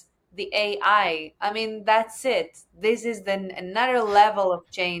course, the I mean, that's it. This is then another level of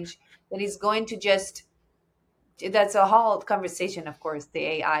change that is going to just, that's a whole conversation, of course, the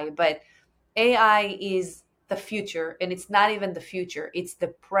AI, but AI is the future, and it's not even the future, it's the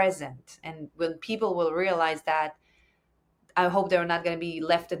present. And when people will realize that, I hope they're not going to be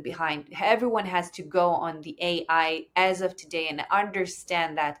left behind. Everyone has to go on the AI as of today and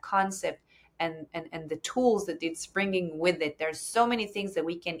understand that concept, and the tools that it's bringing with it. There's so many things that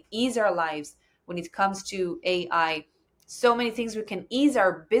we can ease our lives when it comes to AI. So many things we can ease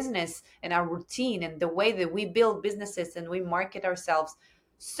our business and our routine and the way that we build businesses and we market ourselves.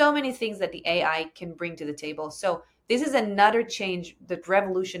 So many things that the AI can bring to the table. So this is another change that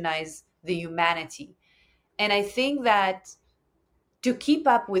revolutionized the humanity. And I think that to keep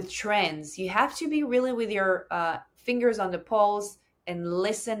up with trends, you have to be really with your fingers on the pulse and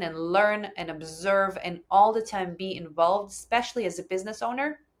listen and learn and observe and all the time be involved, especially as a business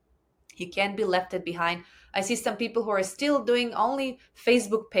owner. You can't be left behind. I see some people who are still doing only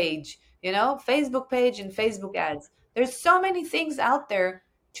Facebook page, Facebook page and Facebook ads. There's so many things out there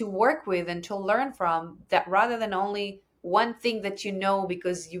to work with and to learn from, that rather than only one thing that you know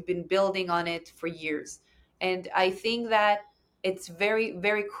because you've been building on it for years. And I think that it's very,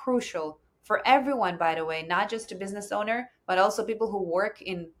 very crucial for everyone, by the way, not just a business owner, but also people who work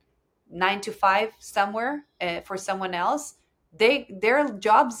in 9 to 5 somewhere for someone else. Their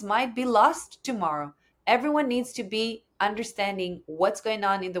jobs might be lost tomorrow. Everyone needs to be understanding what's going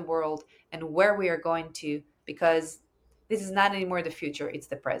on in the world and where we are going to, because this is not anymore the future, it's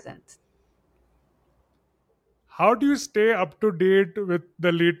the present. How do you stay up to date with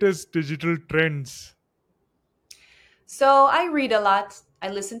the latest digital trends? So I read a lot, I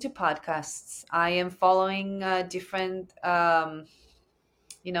listen to podcasts, I am following different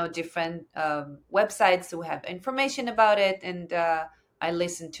websites who have information about it, and I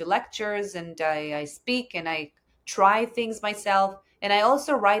listen to lectures, and I speak, and I try things myself, and I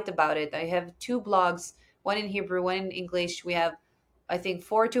also write about it. I have two blogs, one in Hebrew, one in English. We have, I think,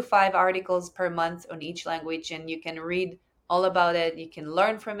 4 to 5 articles per month on each language, and you can read all about it, you can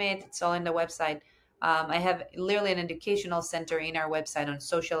learn from it. It's all in the website. I have literally an educational center in our website, on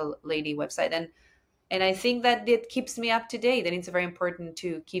Social Lady website, and I think that it keeps me up to date, and it's very important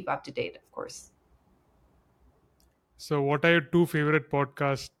to keep up to date, of course. So, what are your two favorite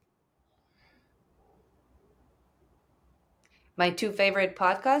podcasts? My two favorite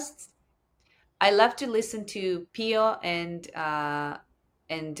podcasts. I love to listen to Pio and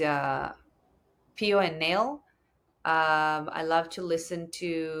Pio and Nail. I love to listen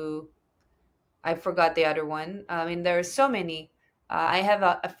to. I forgot the other one. I mean, there are so many. I have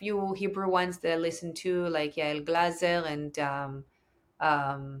a few Hebrew ones that I listen to, like Yael Glazer, and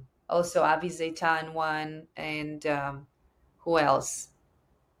also Avi Zeitan one, and who else?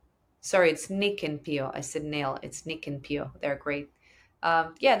 Sorry, it's Nick and Pio. I said Nail. It's Nick and Pio. They're great.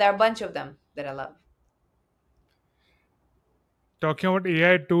 Yeah, there are a bunch of them that I love. Talking about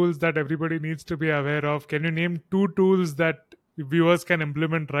AI tools that everybody needs to be aware of, can you name two tools that viewers can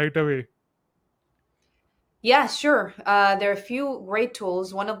implement right away? Yeah, sure. There are a few great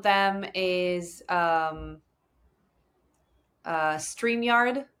tools. One of them is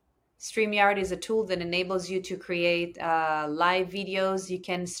StreamYard. StreamYard is a tool that enables you to create live videos. You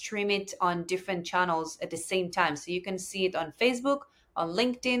can stream it on different channels at the same time, so you can see it on Facebook, on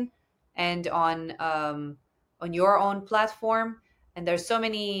LinkedIn, and on your own platform. And there's so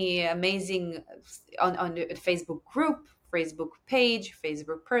many amazing on the Facebook group, Facebook page,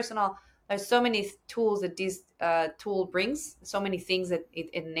 Facebook personal. There's so many tools that this tool brings. So many things that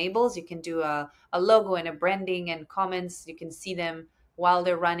it enables. You can do a logo and a branding and comments. You can see them while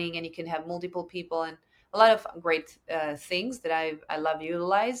they're running, and you can have multiple people and a lot of great things that I love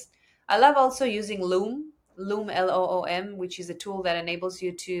utilize. I love also using Loom Loom, which is a tool that enables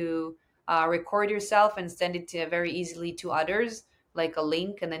you to record yourself and send it to very easily to others, like a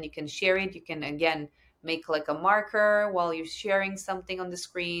link, and then you can share it. You can again make like a marker while you're sharing something on the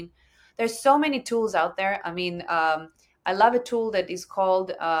screen. There's so many tools out there. I mean, I love a tool that is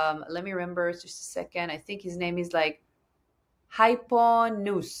called let me remember just a second. I think his name is like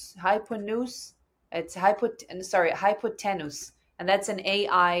Hyponus. It's hypotenuse, and that's an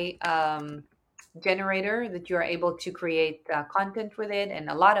AI generator that you are able to create content with it, and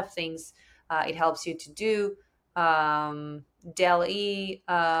a lot of things it helps you to do. Dell E.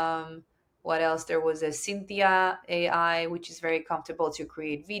 What else? There was a Cynthia AI, which is very comfortable to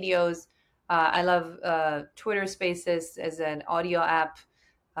create videos. I love Twitter Spaces as an audio app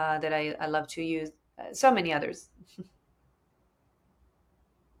that I love to use. So many others.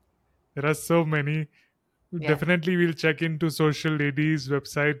 There are so many. Yeah. Definitely, we'll check into Social Lady's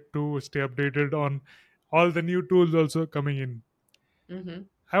website to stay updated on all the new tools also coming in. Mm-hmm.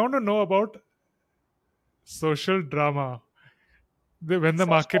 I want to know about social drama. When the Social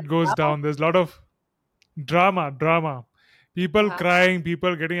market goes drama. down, there's a lot of drama. People Uh-huh. crying,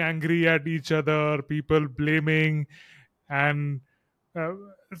 people getting angry at each other, people blaming, and uh,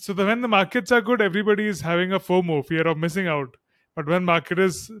 when the markets are good, everybody is having a FOMO, fear of missing out. But when market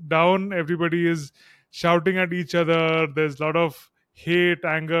is down, everybody is shouting at each other. There's a lot of hate,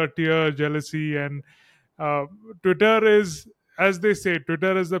 anger, tear, jealousy, and uh, Twitter is, as they say,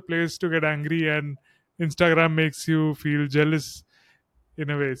 Twitter is the place to get angry, and Instagram makes you feel jealous in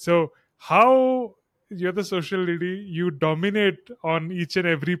a way. So, how you're the social lady, you dominate on each and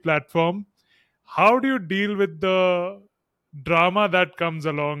every platform. How do you deal with the drama that comes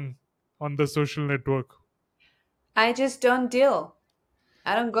along on the social network? I just don't deal.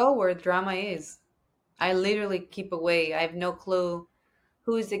 I don't go where drama is. I literally keep away. I have no clue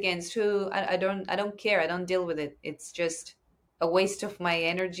who's against who. I don't care. I don't deal with it. It's just a waste of my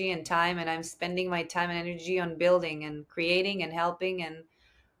energy and time, and I'm spending my time and energy on building and creating and helping and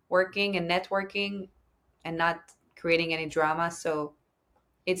working and networking and not creating any drama. So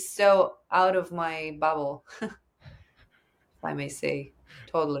it's so out of my bubble, if I may say.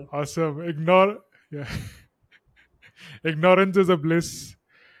 Totally. Awesome. Yeah. Ignorance is a bliss.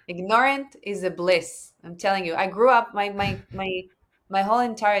 Ignorant is a bliss. I'm telling you. I grew up my whole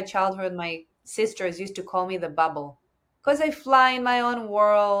entire childhood. My sisters used to call me the bubble because I fly in my own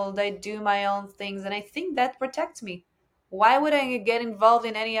world. I do my own things, and I think that protects me. Why would I get involved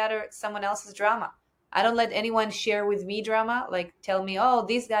in any other someone else's drama? I don't let anyone share with me drama. Like tell me, oh,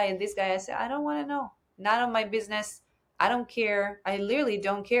 this guy and this guy. I say I don't want to know. Not on my business. I don't care. I literally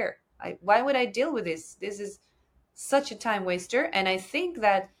don't care. Why would I deal with this? This is such a time waster. And I think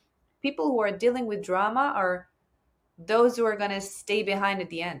that people who are dealing with drama are those who are going to stay behind at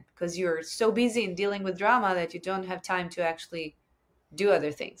the end because you're so busy in dealing with drama that you don't have time to actually do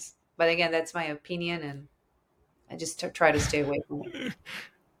other things. But again, that's my opinion, and I just try to stay away from it.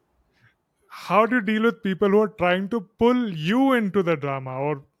 How do you deal with people who are trying to pull you into the drama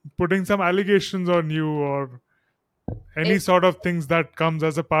or putting some allegations on you or any It, sort of things that comes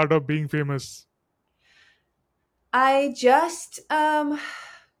as a part of being famous? I just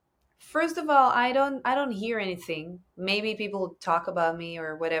first of all, I don't hear anything. Maybe people talk about me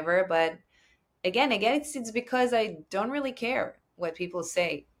or whatever, but again, I guess it's because I don't really care what people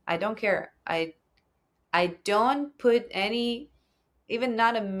say. I don't care. I don't put any, even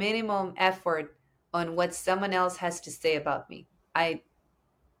not a minimum effort on what someone else has to say about me. I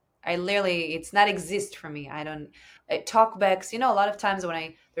literally, it's not exist for me. I don't talkbacks. A lot of times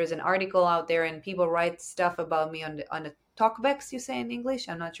when there's an article out there and people write stuff about me on the talkbacks, you say in English.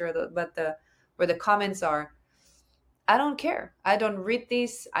 I'm not sure, but the where the comments are. I don't care. I don't read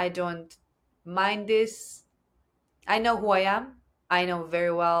this. I don't mind this. I know who I am. I know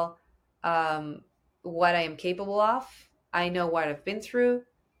very well um, what I am capable of. I know what I've been through.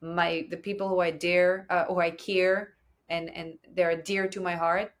 The people who I care, and they're dear to my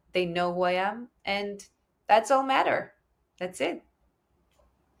heart. They know who I am, and that's all matter. That's it.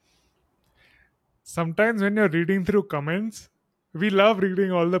 Sometimes when you're reading through comments, We love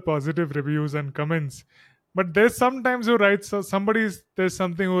reading all the positive reviews and comments, but there's sometimes who writes there's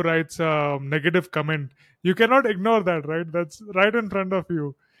something who writes a negative comment. You cannot ignore that, right? That's right in front of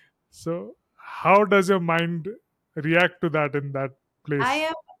you. So how does your mind react to that in that I place?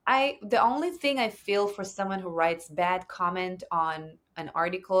 am I the only thing I feel for someone who writes bad comment on an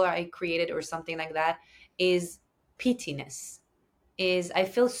article I created or something like that is pityness. Is I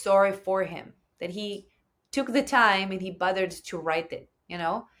feel sorry for him that he took the time and he bothered to write it, you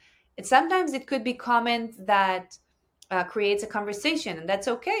know? And sometimes it could be comment that creates a conversation, and that's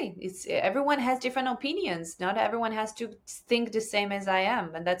okay. It's everyone has different opinions. Not everyone has to think the same as I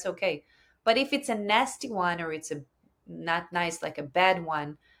am, and that's okay. But if it's a nasty one or it's a not nice, like a bad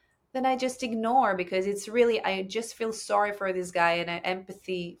one, then I just ignore because it's really, I just feel sorry for this guy and I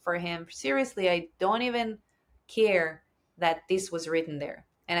empathy for him. Seriously, I don't even care that this was written there.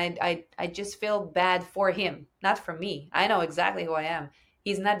 And I just feel bad for him, not for me. I know exactly who I am.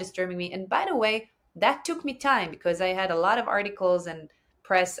 He's not disturbing me. And by the way, that took me time because I had a lot of articles and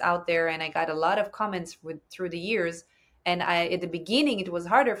press out there and I got a lot of comments through the years. And at the beginning, it was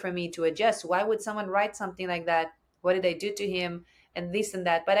harder for me to adjust. Why would someone write something like that? What did I do to him? And this and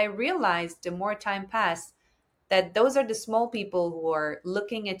that. But I realized the more time passed that those are the small people who are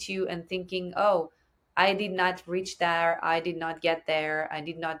looking at you and thinking, oh, I did not reach there. I did not get there. I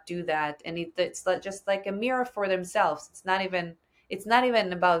did not do that. And it's just like a mirror for themselves. It's not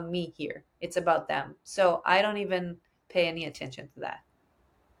even about me here. It's about them. So I don't even pay any attention to that.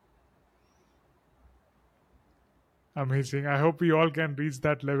 Amazing. I hope we all can reach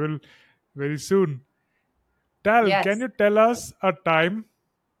that level very soon. Tal, can Yes. you tell us a time?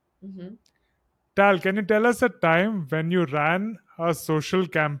 Hmm. Tal, can you tell us a time when you ran a social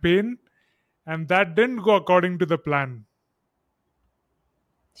campaign and that didn't go according to the plan?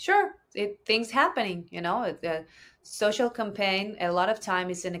 Sure, things happening. The social campaign a lot of time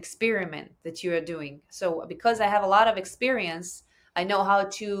is an experiment that you are doing. So because I have a lot of experience, I know how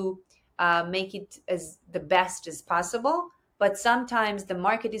to make it as the best as possible. But sometimes the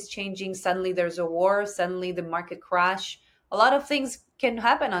market is changing. Suddenly there's a war. Suddenly the market crash. A lot of things can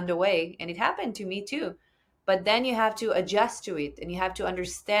happen on the way, and it happened to me too. But then you have to adjust to it, and you have to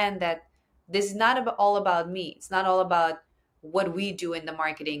understand that this is not all about me. It's not all about what we do in the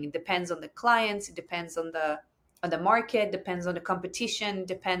marketing. It depends on the clients, it depends on the market, depends on the competition,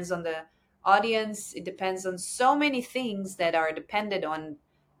 depends on the audience, it depends on so many things that are dependent on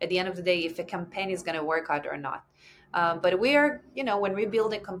at the end of the day if a campaign is going to work out or not. But we are, when we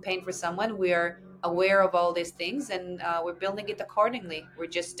build a campaign for someone, we are aware of all these things and we're building it accordingly. We're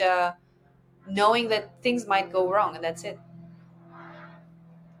just knowing that things might go wrong, and that's it.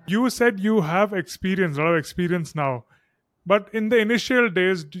 You said you have experience, a lot of experience now. But in the initial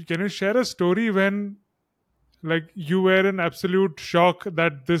days, can you share a story when like you were in absolute shock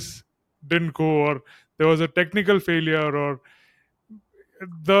that this didn't go, or there was a technical failure, or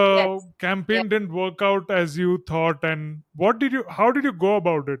the Yes. Yeah. campaign didn't work out as you thought, and how did you go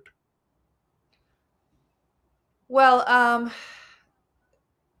about it? Well,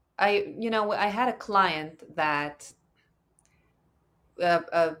 I had a client that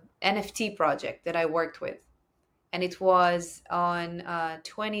a NFT project that I worked with, and it was on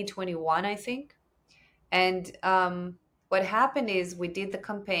 2021, I think. And what happened is we did the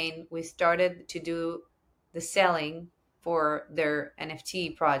campaign. We started to do the selling for their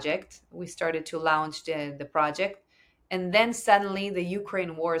NFT project. We started to launch the project, and then suddenly the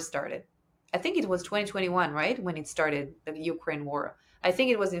Ukraine war started. I think it was 2021, right, when it started, the Ukraine war. I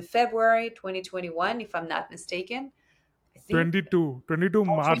think it was in February 2021, if I'm not mistaken. I think 22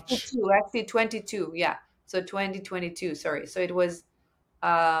 March. 22, actually 22, yeah. So 2022, sorry.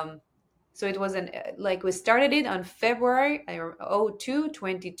 Um so it was an like we started it on February 02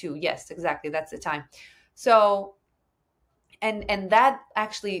 22. Yes, exactly. That's the time. So and that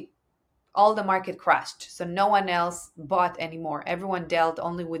actually all the market crashed. So no one else bought anymore. Everyone dealt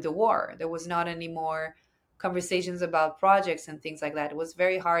only with the war. There was not any more conversations about projects and things like that. It was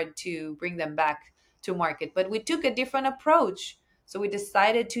very hard to bring them back to market. But we took a different approach. So we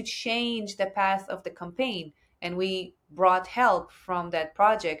decided to change the path of the campaign and we brought help from that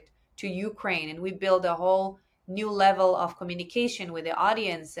project to Ukraine and we built a whole new level of communication with the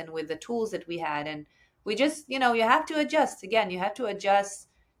audience and with the tools that we had. And we just, you have to adjust. Again, you have to adjust.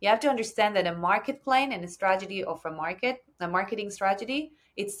 You have to understand that a market plan and a strategy of a marketing strategy,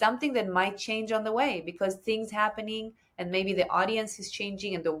 it's something that might change on the way because things happening and maybe the audience is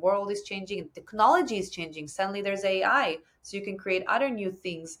changing and the world is changing and technology is changing. Suddenly there's AI, so you can create other new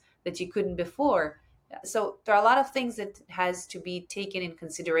things that you couldn't before. So there are a lot of things that has to be taken in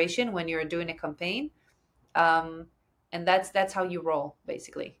consideration when you're doing a campaign. Um, and that's how you roll,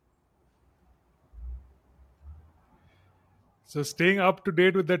 basically. So staying up to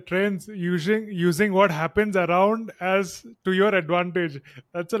date with the trends, using what happens around as to your advantage.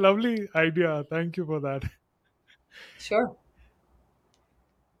 That's a lovely idea. Thank you for that. Sure.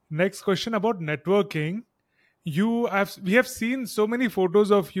 Next question about networking. We have seen so many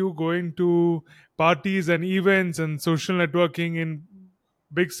photos of you going to parties and events and social networking in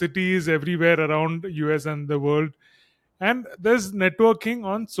big cities everywhere around US and the world. And there's networking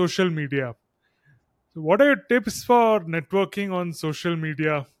on social media. So what are your tips for networking on social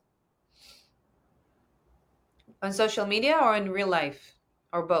media? On social media or in real life,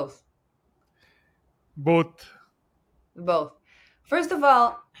 or both? Both. Both. First of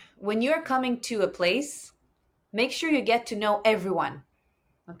all, when you're coming to a place, make sure you get to know everyone.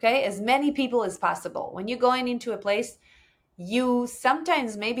 Okay, as many people as possible. When you're going into a place, you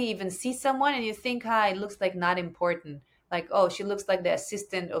sometimes maybe even see someone and you think, ah, it looks like not important. Like, oh, she looks like the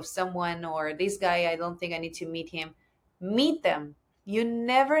assistant of someone, or this guy, I don't think I need to meet him. Meet them. You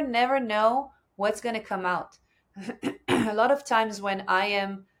never know what's going to come out. A lot of times when I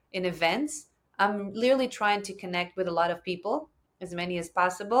am in events, I'm literally trying to connect with a lot of people, as many as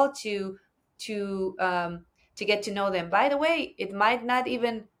possible, to to get to know them. By the way, it might not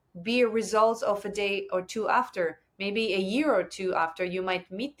even be a result of a day or two after. Maybe a year or two after, you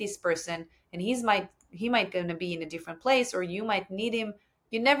might meet this person, and he might gonna be in a different place, or you might need him.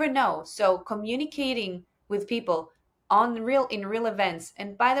 You never know. So communicating with people on real in real events,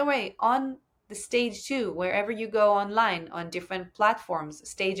 and by the way, on the stage too, wherever you go online on different platforms.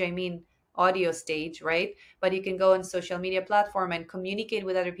 Stage, I mean audio stage, right? But you can go on social media platform and communicate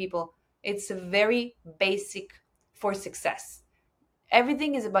with other people. It's very basic for success.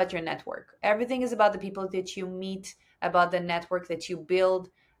 Everything is about your network. Everything is about the people that you meet, about the network that you build.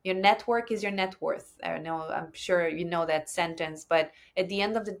 Your network is your net worth. I know, I'm sure you know that sentence, but at the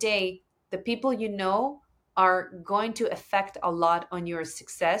end of the day, the people you know are going to affect a lot on your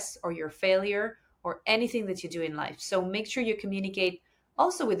success or your failure or anything that you do in life. So make sure you communicate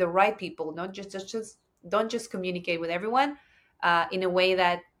also with the right people. Not just don't just communicate with everyone in a way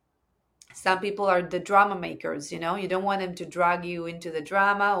that some people are the drama makers. You don't want them to drag you into the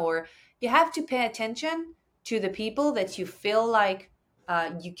drama, or you have to pay attention to the people that you feel like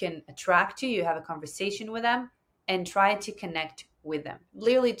you can attract to. You have a conversation with them and try to connect with them.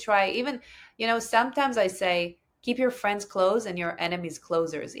 Literally try. Even, sometimes I say keep your friends close and your enemies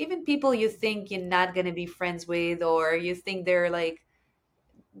closers. Even people you think you're not going to be friends with, or you think they're like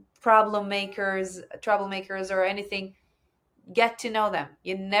troublemakers or anything, get to know them.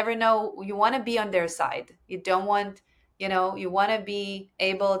 You never know. You want to be on their side. You don't want, you want to be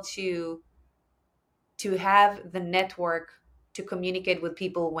able to have the network to communicate with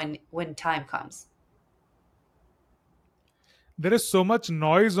people when time comes. There is so much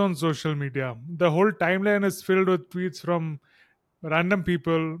noise on social media. The whole timeline is filled with tweets from random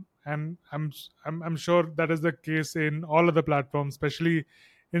people, and I'm sure that is the case in all of the platforms, especially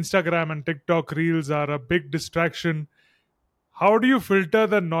Instagram and TikTok reels are a big distraction. How do you filter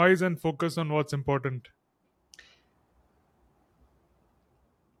the noise and focus on what's important?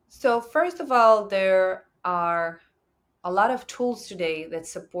 So first of all, there are a lot of tools today that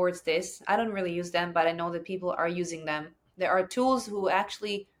supports this. I don't really use them, but I know that people are using them. There are tools who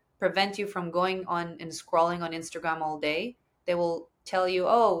actually prevent you from going on and scrolling on Instagram all day. They will tell you,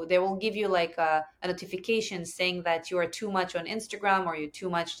 oh, they will give you like a notification saying that you are too much on Instagram, or you're too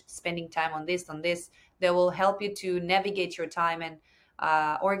much spending time on this, on this. They will help you to navigate your time and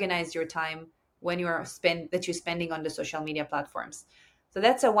organize your time when you're spending on the social media platforms. So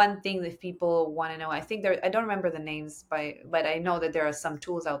that's a one thing that people want to know. I think I don't remember the names, but I know that there are some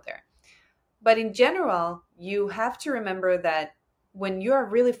tools out there. But in general, you have to remember that when you are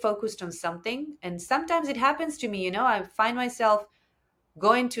really focused on something, and sometimes it happens to me, I find myself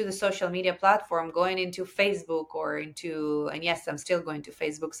going to the social media platform, going into Facebook and yes, I'm still going to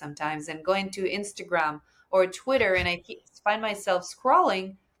Facebook sometimes, and going to Instagram or Twitter, and find myself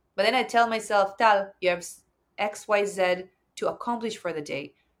scrolling. But then I tell myself, Tal, you have XYZ to accomplish for the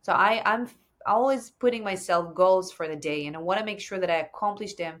day. So I'm always putting myself goals for the day, and I want to make sure that I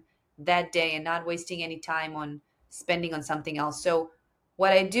accomplish them that day and not wasting any time on spending on something else. So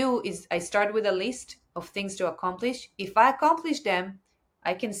what I do is I start with a list of things to accomplish. If I accomplish them,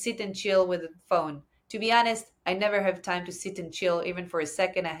 I can sit and chill with the phone. To be honest, I never have time to sit and chill even for a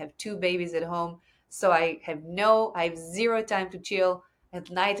second. I have two babies at home, so I have zero time to chill. At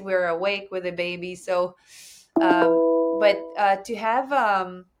night we're awake with the baby, so but to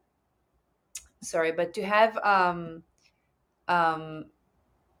have sorry, but to have um, um,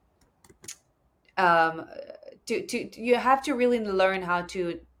 you have to really learn how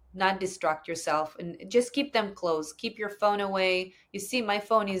to not distract yourself and just keep them close. Keep your phone away. You see, my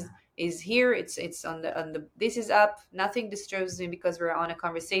phone is here. It's on the this is up. Nothing disturbs me because we're on a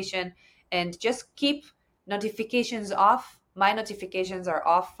conversation. And just keep notifications off. My notifications are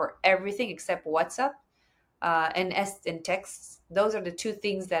off for everything except WhatsApp and texts. Those are the two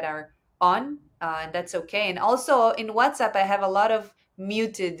things that are on, and that's okay. And also in WhatsApp, I have a lot of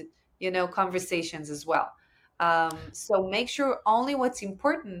muted, conversations as well. So make sure only what's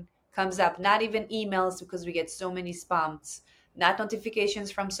important comes up, not even emails because we get so many spams, not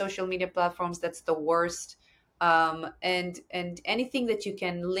notifications from social media platforms. That's the worst. And anything that you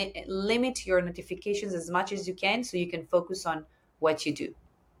can limit your notifications as much as you can so you can focus on what you do.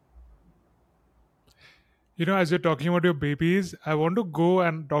 As you're talking about your babies, I want to go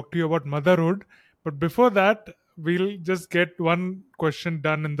and talk to you about motherhood. But before that, we'll just get one question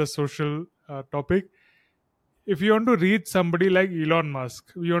done in the social topic. If you want to reach somebody like Elon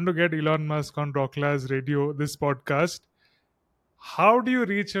Musk, you want to get Elon Musk on Rockla's radio, this podcast, how do you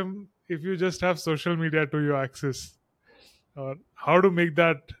reach him if you just have social media to your access? Or how to make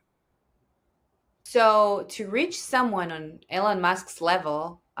that? So to reach someone on Elon Musk's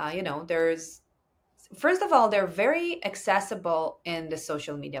level, there's first of all, they're very accessible in the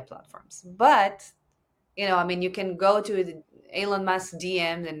social media platforms. But I mean, you can go to the Elon Musk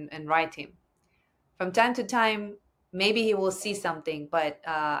DM and write him from time to time. Maybe he will see something, but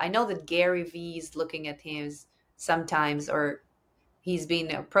I know that Gary V is looking at him sometimes, or he's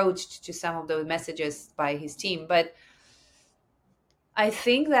been approached to some of those messages by his team. But I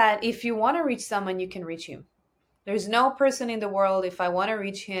think that if you want to reach someone, you can reach him. There's no person in the world, if I want to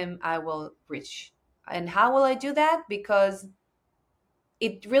reach him, I will reach. And how will I do that? Because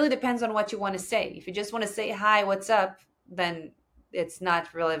it really depends on what you want to say. If you just want to say, hi, what's up, then it's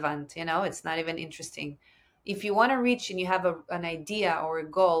not relevant. It's not even interesting. If you want to reach and you have an idea or a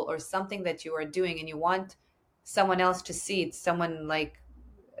goal or something that you are doing and you want someone else to see it, someone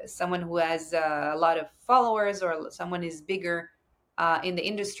who has a lot of followers or someone is bigger in the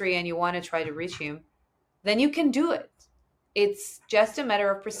industry and you want to try to reach him, then you can do it. It's just a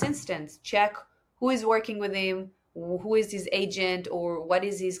matter of persistence. Check who is working with him, who is his agent, or what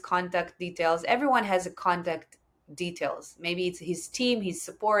is his contact details. Everyone has a contact details. Maybe it's his team, his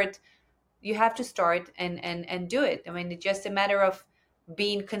support. You have to start and do it. I mean, it's just a matter of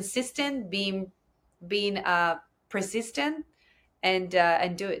being consistent, being persistent, and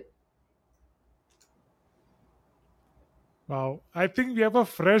do it. Wow. I think we have a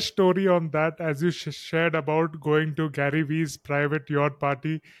fresh story on that as you shared about going to Gary Vee's private yacht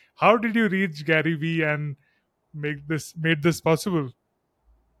party. How did you reach Gary Vee and made this possible?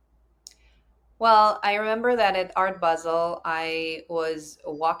 Well, I remember that at Art Basel, I was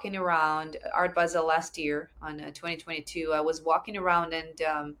walking around Art Basel last year on 2022. I was walking around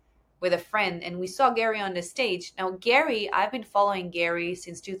and with a friend, and we saw Gary on the stage. Now, Gary, I've been following Gary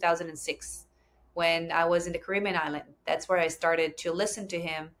since 2006 when I was in the Caribbean island. That's where I started to listen to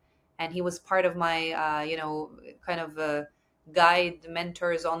him, and he was part of my, kind of guide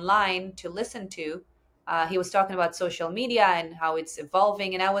mentors online to listen to. He was talking about social media and how it's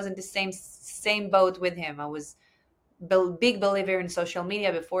evolving, and I was in the same boat with him. I was big believer in social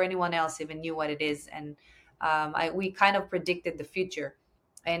media before anyone else even knew what it is, and we kind of predicted the future.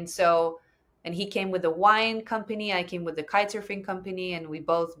 And so, and he came with the wine company, I came with the kite surfing company, and we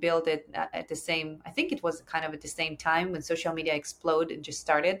both built it at the same. I think it was kind of at the same time when social media exploded and just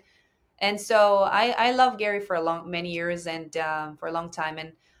started. And so I love Gary for many years and for a long time.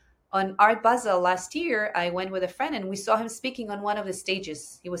 And on Art Basel last year, I went with a friend and we saw him speaking on one of the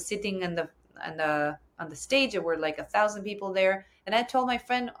stages. He was sitting on the stage. There were like 1,000 people there, and I told my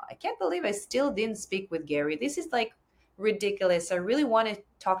friend, I can't believe I still didn't speak with Gary. This is like ridiculous. I really want to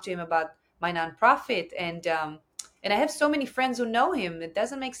talk to him about my nonprofit, and I have so many friends who know him. It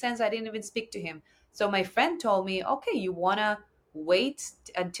doesn't make sense. I didn't even speak to him. So my friend told me, okay, you wanna wait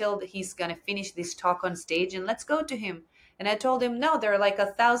until he's gonna finish this talk on stage and let's go to him. And I told him, no, there are like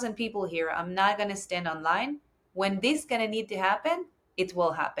 1,000 people here. I'm not going to stand online. When this going to need to happen, it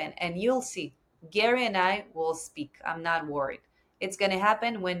will happen. And you'll see. Gary and I will speak. I'm not worried. It's going to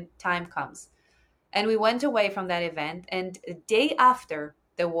happen when time comes. And we went away from that event. And a day after,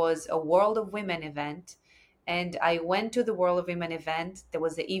 there was a World of Women event. And I went to the World of Women event. There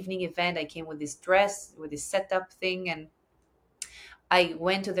was the evening event. I came with this dress, with this setup thing. And I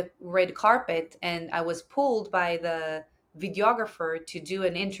went to the red carpet and I was pulled by the videographer to do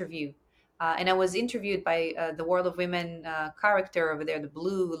an interview. and I was interviewed by the World of Women character over there, the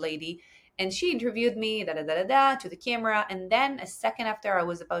blue lady, and she interviewed me, da da da da da, to the camera. And then a second after I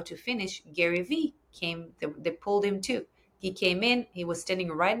was about to finish, Gary V came. They pulled him too. He came in. He was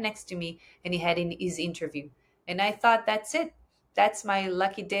standing right next to me, and he had in his interview. And I thought, that's it. That's my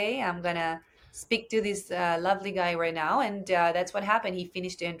lucky day. I'm gonna speak to this lovely guy right now, and that's what happened. He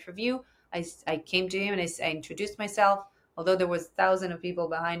finished the interview. I came to him and I introduced myself. Although there was thousands of people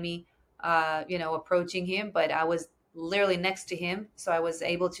behind me, approaching him, but I was literally next to him, so I was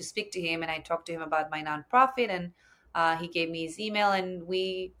able to speak to him, and I talked to him about my nonprofit, and he gave me his email, and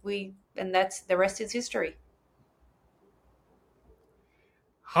and that's the rest is history.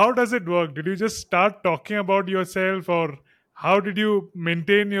 How does it work? Did you just start talking about yourself, or how did you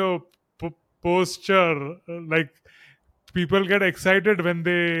maintain your posture? Like, people get excited when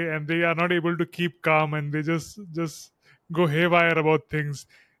they are not able to keep calm, and they just go haywire about things.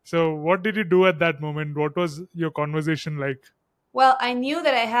 So what did you do at that moment? What was your conversation like? Well, I knew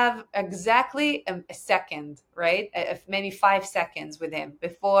that I have exactly a second, right? Maybe 5 seconds with him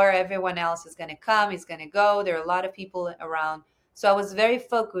before everyone else is going to come, he's going to go. There are a lot of people around. So I was very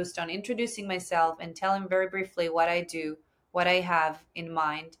focused on introducing myself and telling very briefly what I do, what I have in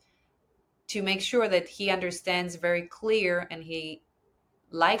mind, to make sure that he understands very clear and he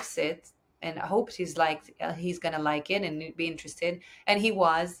likes it, and I hope he's gonna like it and be interested. And he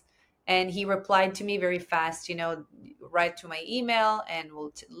was, and he replied to me very fast. Right to my email, and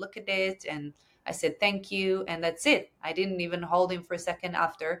we'll look at it. And I said thank you, and that's it. I didn't even hold him for a second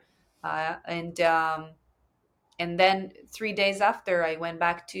after, and then 3 days after, I went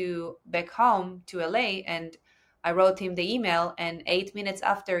back home to LA, and I wrote him the email. And 8 minutes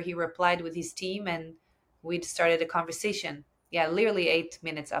after, he replied with his team, and we started a conversation. Yeah, literally 8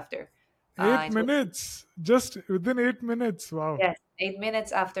 minutes after. Eight It was minutes just within 8 minutes, wow. Yes, 8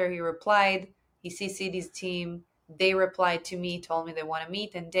 minutes after he replied. He CC'd his team. They replied to me, told me they want to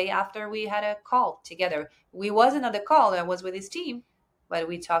meet, and day after we had a call together. We wasn't on the call; I was with his team, but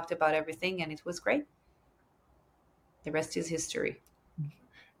we talked about everything, and it was great. The rest is history.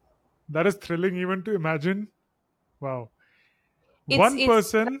 That is thrilling even to imagine. Wow. It's One it's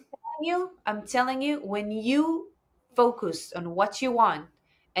person. I'm telling you, when you focus on what you want,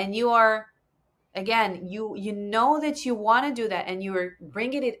 and you are, again, you know that you want to do that, and you are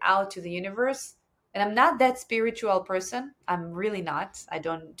bringing it out to the universe. And I'm not that spiritual person. I'm really not. I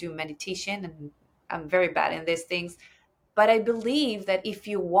don't do meditation, and I'm very bad in these things. But I believe that if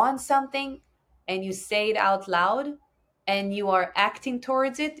you want something and you say it out loud and you are acting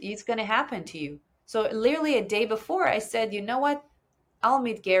towards it, it's going to happen to you. So literally a day before, I said, you know what, I'll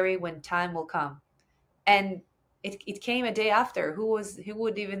meet Gary when time will come. And it came a day after. Who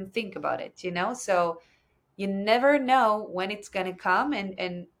would even think about it? So you never know when it's gonna come,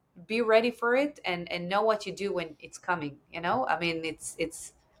 and be ready for it, and know what you do when it's coming. I mean,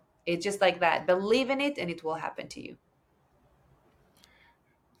 it's just like that. Believe in it and it will happen to you.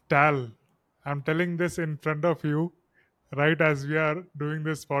 Tal, I'm telling this in front of you, right as we are doing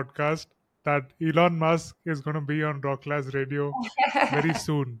this podcast, that Elon Musk is going to be on Rockla's radio very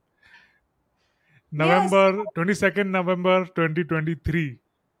soon. Yes. November 22nd, November 2023.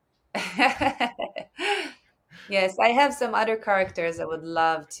 Yes, I have some other characters I would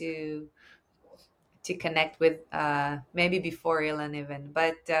love to connect with, maybe before Elon even.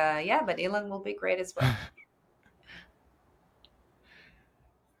 But yeah, but Elon will be great as well.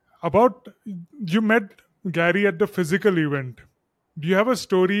 About you met Gary at the physical event. Do you have a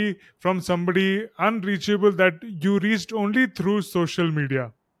story from somebody unreachable that you reached only through social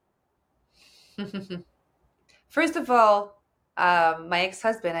media? First of all, my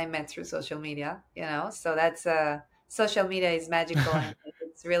ex-husband I met through social media. So that's social media is magical, and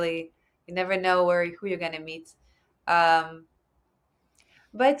it's really, you never know who you're gonna meet. Um,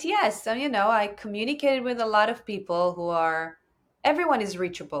 but yes, so I communicated with a lot of people who are. Everyone is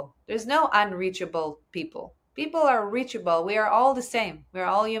reachable. There's no unreachable people. People are reachable. We are all the same. We're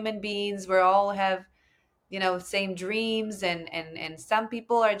all human beings. We all have same dreams, and some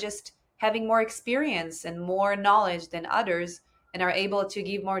people are just having more experience and more knowledge than others, and are able to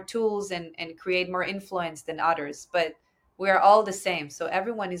give more tools and create more influence than others, but we are all the same, so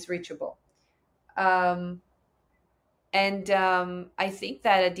everyone is reachable. Um, and I think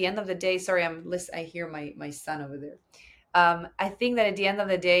that at the end of the day, sorry, I hear my son over there. I think that at the end of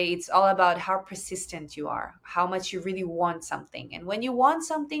the day, it's all about how persistent you are, how much you really want something. And when you want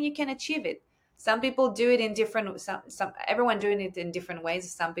something, you can achieve it. Some people do it in different, everyone doing it in different ways.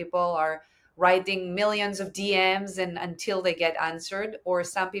 Some people are writing millions of DMs and until they get answered, or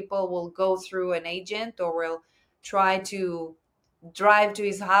some people will go through an agent, or will try to drive to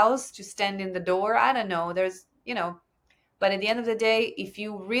his house to stand in the door. I don't know. But at the end of the day, if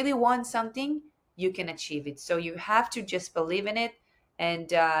you really want something, you can achieve it. So you have to just believe in it, and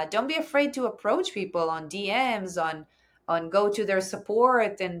don't be afraid to approach people on DMs, on go to their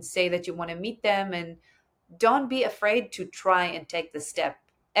support and say that you want to meet them, and don't be afraid to try and take the step.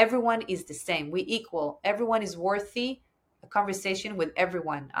 Everyone is the same. We equal. Everyone is worthy a conversation with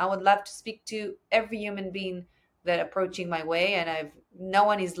everyone. I would love to speak to every human being that approaching my way, and I've no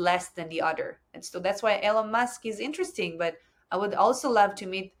one is less than the other. And so that's why Elon Musk is interesting. But I would also love to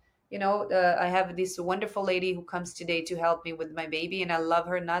meet. I have this wonderful lady who comes today to help me with my baby, and I love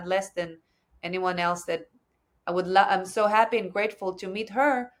her not less than anyone else that I'm so happy and grateful to meet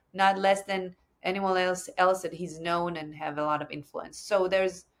her, not less than anyone else that he's known and have a lot of influence. So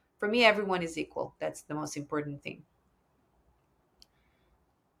there's for me, everyone is equal. That's the most important thing.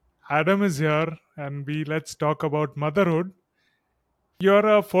 Adam is here, and we let's talk about motherhood. You're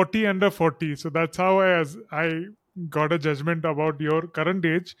a 40 under 40, so that's how I got a judgment about your current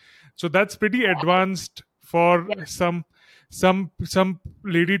age. So that's pretty advanced for Yeah. some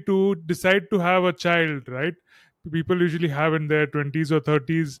lady to decide to have a child, right? People usually have in their 20s or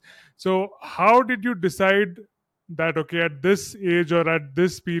 30s. So how did you decide that, okay, at this age or at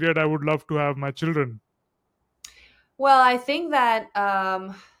this period I would love to have my children? Well, I think that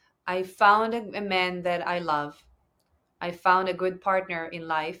I found a man that I love. I found a good partner in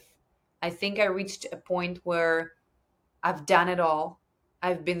life. I think I reached a point where I've done it all.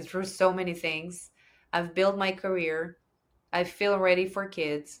 I've been through so many things. I've built my career. I feel ready for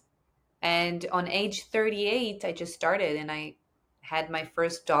kids. And on age 38, I just started and I had my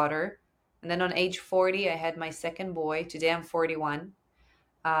first daughter. And then on age 40, I had my second boy. Today I'm 41.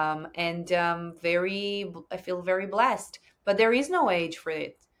 And I feel very blessed. But there is no age for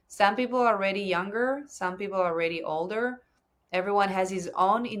it. Some people are already younger, some people are already older. Everyone has his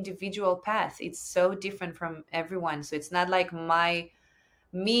own individual path. It's so different from everyone. So it's not like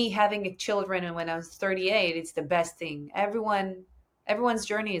me having a children and when I was 38, it's the best thing. Everyone's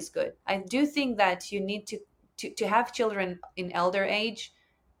journey is good. I do think that you need to have children in elder age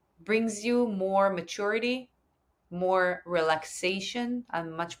brings you more maturity, more relaxation.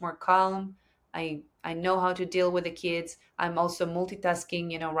 I'm much more calm. I know how to deal with the kids. I'm also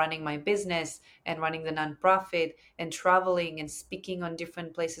multitasking, running my business and running the nonprofit and traveling and speaking on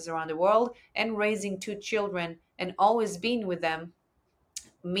different places around the world and raising two children and always being with them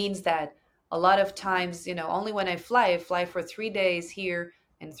means that a lot of times, only when I fly for 3 days here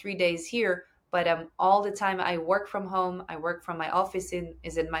and 3 days here. But all the time I work from home. I work from my office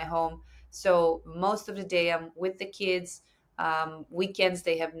is in my home. So most of the day I'm with the kids. Weekends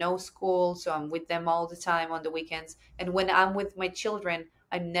they have no school, so I'm with them all the time on the weekends. And when I'm with my children,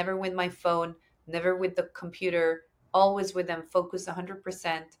 I'm never with my phone, never with the computer, always with them, focused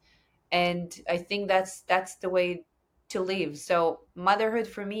 100%. And I think that's the way to live. So motherhood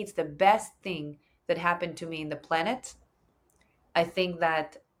for me, it's the best thing that happened to me in the planet. I think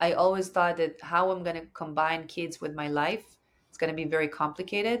that I always thought that how I'm going to combine kids with my life, it's going to be very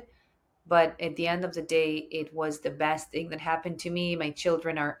complicated. But at the end of the day, it was the best thing that happened to me. My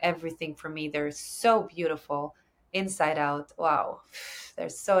children are everything for me. They're so beautiful inside out. Wow. They're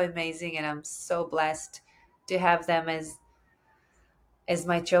so amazing. And I'm so blessed to have them as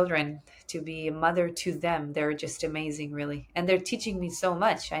my children, to be a mother to them. They're just amazing, really, and they're teaching me so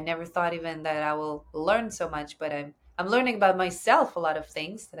much. I never thought even that I will learn so much, but I'm learning about myself a lot of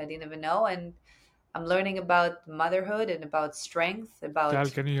things that I didn't even know, and I'm learning about motherhood and about strength, Cal,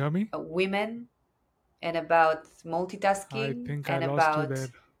 about can you hear me? women, and about I multitasking, think I and lost you there.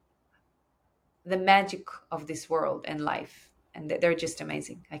 about the magic of this world and life. And they're just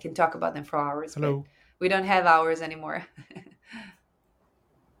amazing. I can talk about them for hours, but Hello. we don't have hours anymore.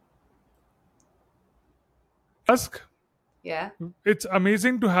 Ask. Yeah. It's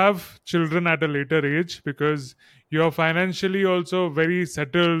amazing to have children at a later age because you're financially also very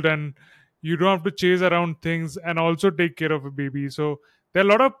settled and you don't have to chase around things and also take care of a baby. So there are a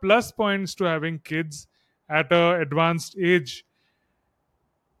lot of plus points to having kids at a advanced age.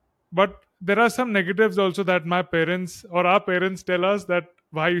 But there are some negatives also that my parents or our parents tell us that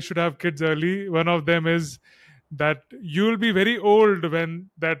why you should have kids early. One of them is that you'll be very old when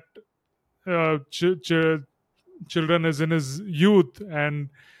that children is in his youth, and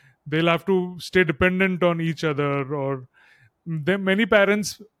they'll have to stay dependent on each other. Or many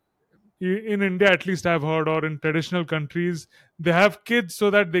parents in India, at least I've heard, or in traditional countries, they have kids so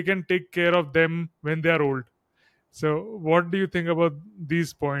that they can take care of them when they are old. So what do you think about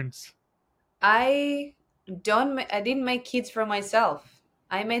these points? I I didn't make kids for myself.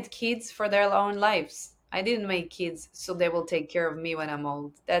 I made kids for their own lives. I didn't make kids so they will take care of me when I'm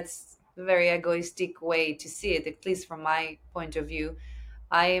old. That's a very egoistic way to see it, at least from my point of view.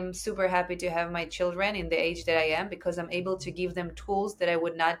 I am super happy to have my children in the age that I am because I'm able to give them tools that I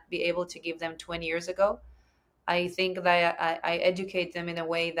would not be able to give them 20 years ago. I think that I educate them in a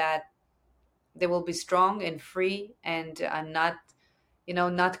way that they will be strong and free, and I'm not,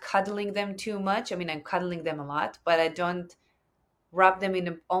 not cuddling them too much. I mean, I'm cuddling them a lot, but I don't wrap them in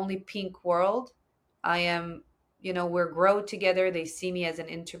an only pink world. I am, we're grow together. They see me as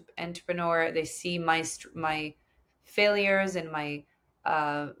an entrepreneur. They see my failures and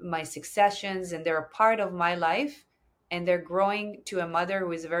my successions, and they're a part of my life. And they're growing to a mother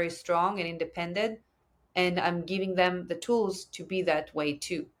who is very strong and independent, and I'm giving them the tools to be that way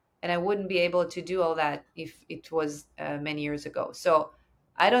too. And I wouldn't be able to do all that if it was many years ago. So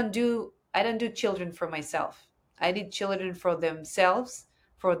I don't do children for myself. I did children for themselves,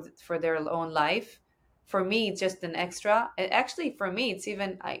 for their own life. For me, it's just an extra. And actually, for me, it's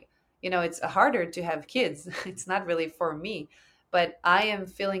even it's harder to have kids. It's not really for me, but I am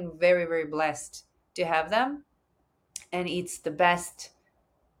feeling very, very blessed to have them, and it's the best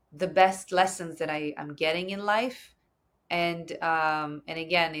lessons that I am getting in life. And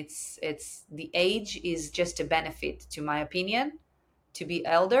again, it's the age is just a benefit, to my opinion, to be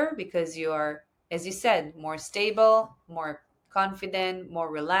elder, because you are, as you said, more stable, more confident, more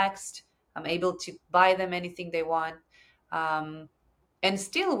relaxed. I'm able to buy them anything they want. And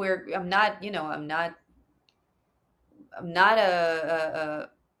still, I'm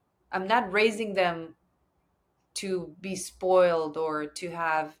not raising them to be spoiled or to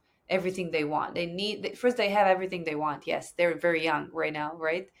have everything they want. First they have everything they want. Yes, they're very young right now,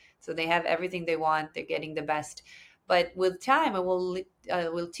 right? So they have everything they want. They're getting the best. But with time, I will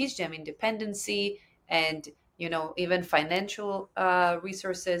teach them independency, and even financial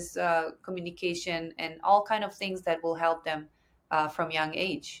resources, communication, and all kind of things that will help them from young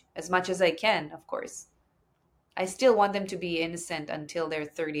age, as much as I can, of course. I still want them to be innocent until they're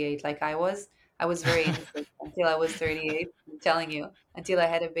 38, like I was. I was very innocent until I was 38. I'm telling you, until I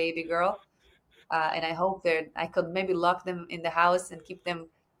had a baby girl. And I hope that I could maybe lock them in the house and keep them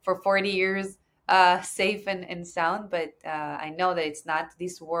for 40 years safe and sound. But I know that it's not.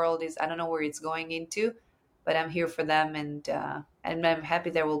 This world is, I don't know where it's going into, but I'm here for them. And I'm happy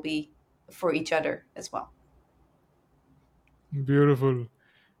there will be for each other as well. Beautiful.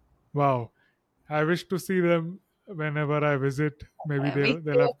 Wow. I wish to see them whenever I visit. Maybe Me they'll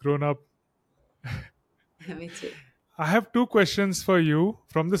too. have grown up. Me too. I have two questions for you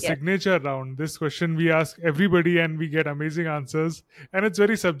from the Yes. signature round. This question we ask everybody and we get amazing answers, and it's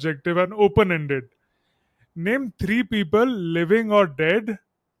very subjective and open ended. Name three people, living or dead,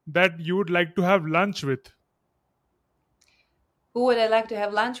 that you would like to have lunch with. Who would I like to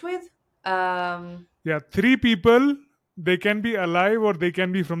have lunch with? Um, Yeah, three people. They can be alive or they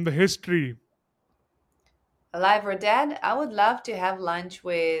can be from the history. Alive or dead? I would love to have lunch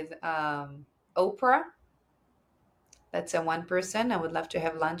with Oprah. That's a one person I would love to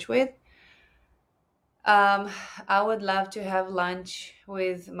have lunch with. Um, I would love to have lunch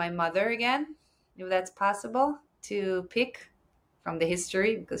with my mother again, if that's possible to pick from the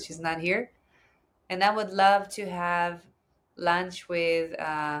history because she's not here. And I would love to have lunch with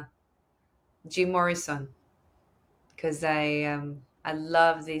Jim Morrison because I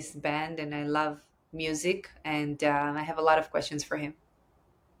love this band and I love music, and I have a lot of questions for him.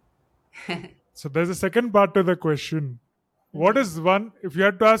 So there's a second part to the question. What Mhm. is one, if you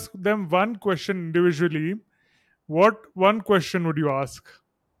had to ask them one question individually, what one question would you ask?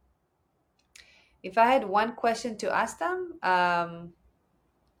 If I had one question to ask them,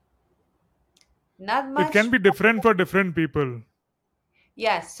 not It can much. be different for different people.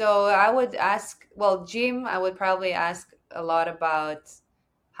 Yeah, so I would ask, well, Jim, I would probably ask a lot about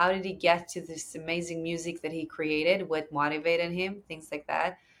how did he get to this amazing music that he created, what motivated him, things like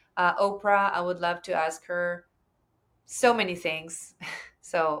that. Oprah, I would love to ask her so many things.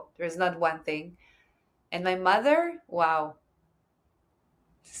 So there's not one thing. And my mother, wow,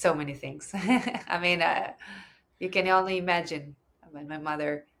 so many things. I mean, you can only imagine about my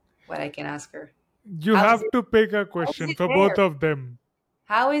mother what I can ask her. You How is have it? to pick a How is question it for there? both of them.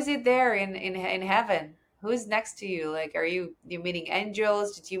 How is it there in heaven? Who's next to you? Like, are you meeting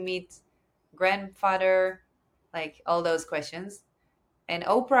angels? Did you meet grandfather? Like all those questions. And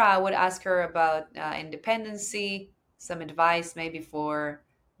Oprah, I would ask her about independency, some advice maybe for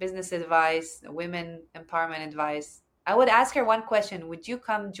business advice, women empowerment advice. I would ask her one question: would you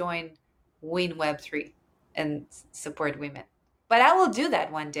come join Win Web3 and support women? But I will do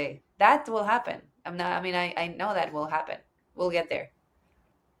that one day. That will happen. I'm not. I mean, I know that will happen. We'll get there.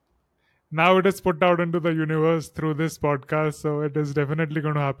 Now it is put out into the universe through this podcast, so it is definitely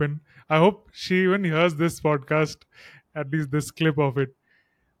going to happen. I hope she even hears this podcast, at least this clip of it.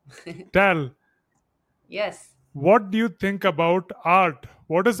 Tal, Yes. what do you think about art?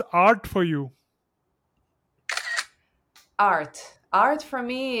 What is art for you? Art for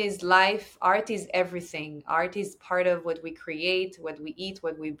me is life. Art is everything. Art is part of what we create, what we eat,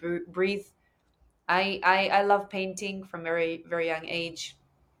 what we breathe. I love painting from very young age.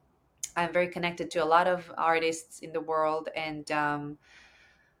 I'm very connected to a lot of artists in the world, and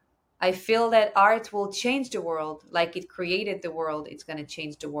I feel that art will change the world, like it created the world. It's going to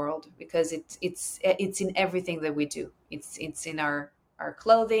change the world because it's in everything that we do. It's in our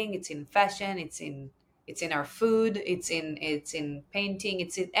clothing. It's in fashion. It's in our food. It's in painting.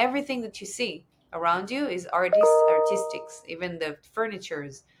 It's in everything that you see around you is artistics. Even the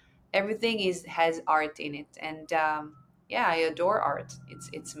furnitures, everything is has art in it. And yeah, I adore art.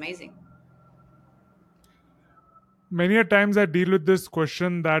 It's amazing. Many a times I deal with this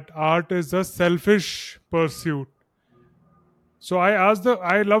question that art is a selfish pursuit. So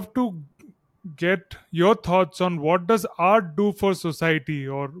I love to get your thoughts on what does art do for society,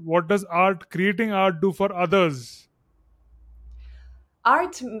 or what does creating art do for others?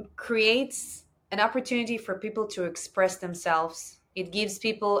 Art creates an opportunity for people to express themselves. It gives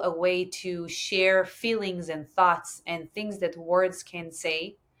people a way to share feelings and thoughts and things that words can't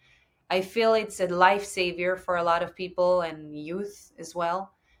say. I feel it's a lifesaver for a lot of people and youth as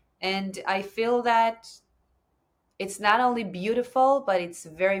well. And I feel that it's not only beautiful, but it's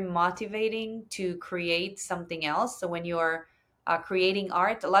very motivating to create something else. So when you're creating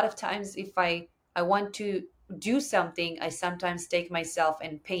art, a lot of times if I want to do something, I sometimes take myself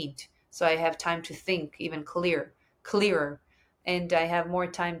and paint, so I have time to think even clearer, and I have more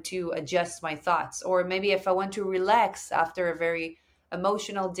time to adjust my thoughts. Or maybe if I want to relax after a very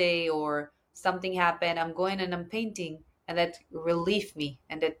emotional day or something happened, I'm going and I'm painting, and that relieve me,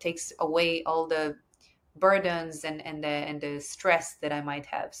 and that takes away all the burdens and the stress that I might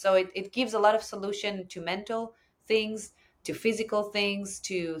have. So it gives a lot of solution to mental things, to physical things,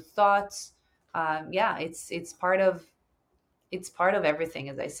 to thoughts. Yeah, it's part of everything.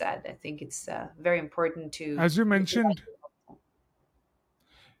 As I said, I think it's very important to. As you mentioned,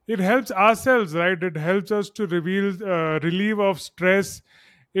 it helps ourselves, right? It helps us to relieve of stress.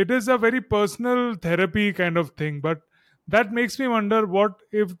 It is a very personal therapy kind of thing, but that makes me wonder, what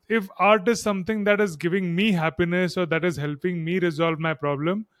if art is something that is giving me happiness or that is helping me resolve my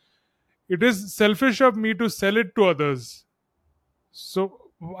problem, it is selfish of me to sell it to others.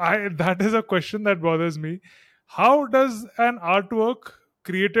 So that is a question that bothers me. How does an artwork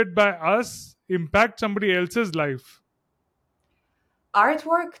created by us impact somebody else's life?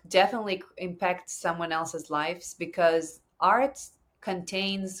 Artwork definitely impacts someone else's lives because art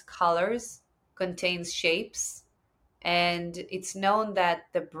contains colors, contains shapes, and it's known that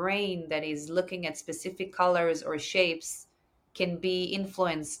the brain that is looking at specific colors or shapes can be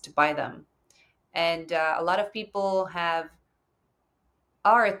influenced by them. And a lot of people have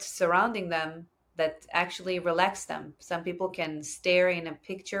art surrounding them that actually relax them. Some people can stare in a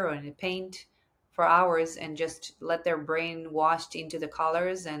picture or in a paint for hours and just let their brain wash into the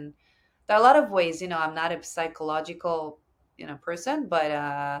colors. And there are a lot of ways. I'm not a psychological person, but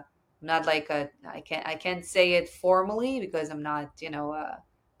I'm not like I can't say it formally because I'm not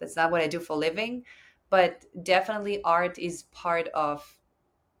that's not what I do for a living. But definitely art is part of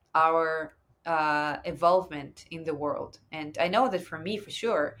our evolvement in the world. And I know that for me, for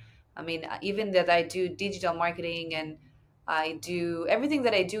sure, I mean, even that I do digital marketing and I do everything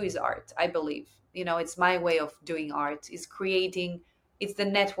that I do is art, I believe. It's my way of doing art, is creating, it's the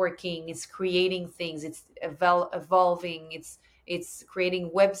networking, it's creating things, it's evolving, it's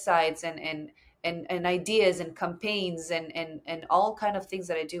creating websites and ideas and campaigns and all kind of things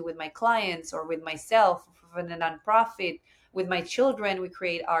that I do with my clients or with myself for the nonprofit. With my children, we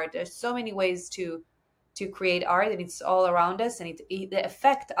create art. There's so many ways to create art, and it's all around us, and it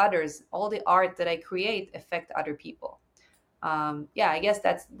affect others. All the art that I create affect other people. Yeah, I guess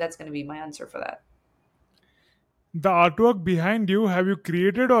that's going to be my answer for that. The artwork behind you, have you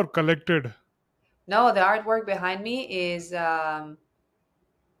created or collected? No, the artwork behind me is Gabe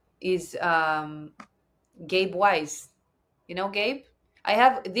Wise. You know Gabe? I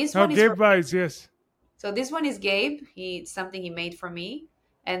have this Oh, one is for Gabe Wise, yes. So this one is Gabe. It's something he made for me,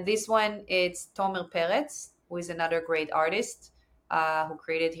 and this one it's Tomer Peretz, who is another great artist, who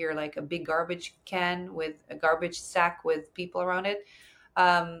created here like a big garbage can with a garbage sack with people around it.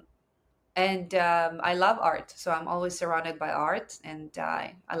 Um, and I love art, so I'm always surrounded by art, and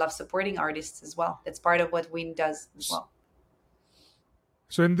I love supporting artists as well. That's part of what Win does as well.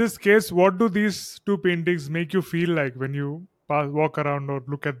 So in this case, what do these two paintings make you feel like when you walk around or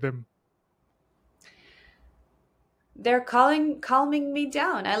look at them? They're calming me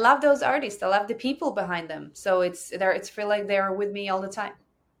down. I love those artists. I love the people behind them. So it's feel like they're with me all the time.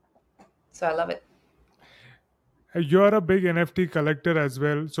 So I love it. You're a big NFT collector as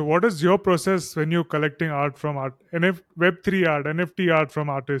well. So what is your process when you're collecting art from Web3 art, NFT art from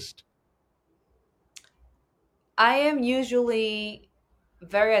artists? I am usually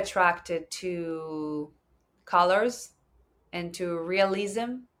very attracted to colors and to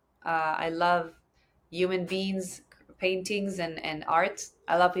realism. I love human beings, paintings, and art.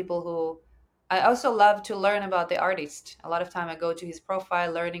 I love people who. I also love to learn about the artist. A lot of time I go to his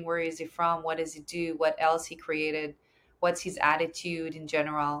profile, learning where is he from, what does he do, what else he created, what's his attitude in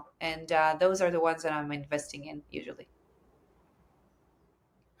general, and those are the ones that I'm investing in usually.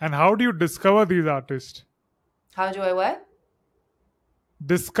 And how do you discover these artists? How do I what?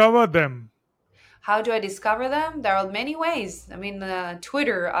 Discover them. How do I discover them? There are many ways. I mean,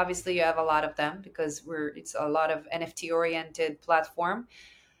 Twitter, obviously, you have a lot of them because it's a lot of NFT oriented platform.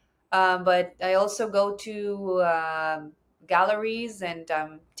 But I also go to galleries and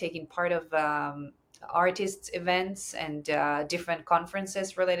taking part of artists events and different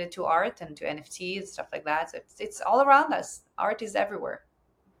conferences related to art and to NFT and stuff like that. So it's all around us. Art is everywhere.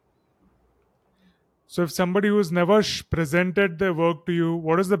 So if somebody who's never presented their work to you,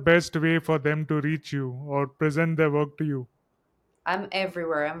 what is the best way for them to reach you or present their work to you? I'm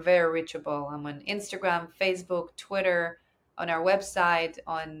everywhere. I'm very reachable. I'm on Instagram, Facebook, Twitter, on our website,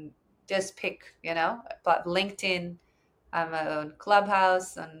 on just pick, but LinkedIn. I'm on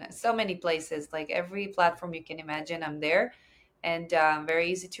Clubhouse, on so many places. Like every platform you can imagine, I'm there, and very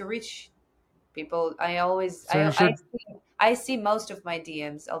easy to reach people. I always, So you should. I see most of my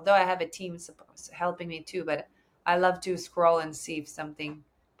DMs. Although I have a team helping me too, but I love to scroll and see if something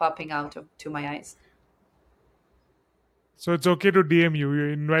popping out to my eyes. So it's okay to DM you. You're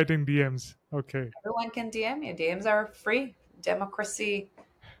inviting DMs. Okay. Everyone can DM you. DMs are free. Democracy,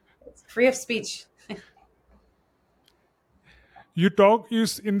 it's free of speech.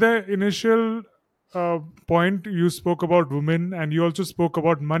 In the initial point, you spoke about women and you also spoke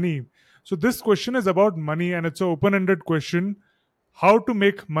about money. So this question is about money and it's an open-ended question. How to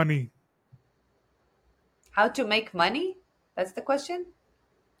make money? How to make money? That's the question.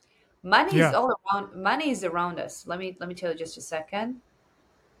 Money is Yeah. all around. Money is around us. Let me tell you just a second.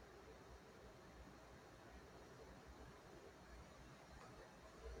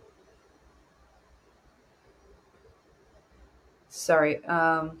 Sorry.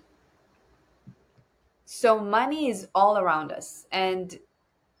 So money is all around us, and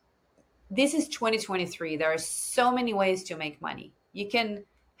this is 2023. There are so many ways to make money. You can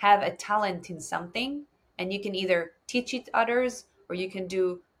have a talent in something and you can either teach it others, or you can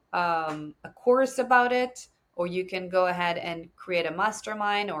do a course about it, or you can go ahead and create a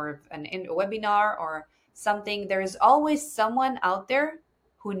mastermind or a webinar or something. There's always someone out there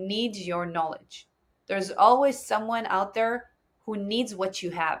who needs your knowledge. There's always someone out there who needs what you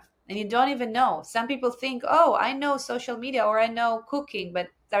have and you don't even know. Some people think, oh, I know social media or I know cooking, but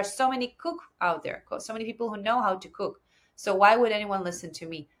there's so many cook out there, so many people who know how to cook. So why would anyone listen to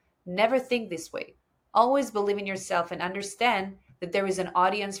me? Never think this way. Always believe in yourself and understand that there is an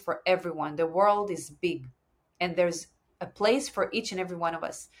audience for everyone. The world is big and there's a place for each and every one of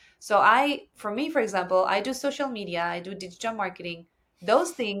us. So for me, for example, I do social media, I do digital marketing.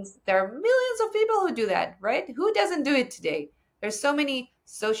 Those things, there are millions of people who do that, right? Who doesn't do it today? There's so many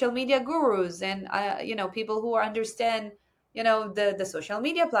social media gurus and people who understand the social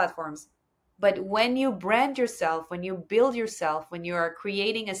media platforms. But when you brand yourself, when you build yourself, when you are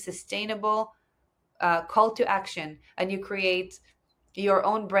creating a sustainable call to action, and you create your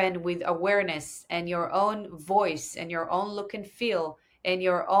own brand with awareness and your own voice and your own look and feel and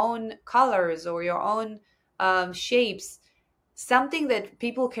your own colors or your own shapes, something that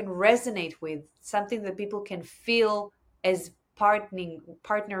people can resonate with, something that people can feel as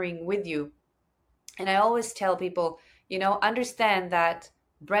partnering with you. And I always tell people, understand that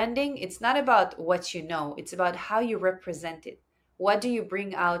branding, it's not about what you know, it's about how you represent it. What do you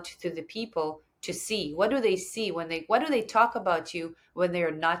bring out to the people to see? What do they see what do they talk about you when they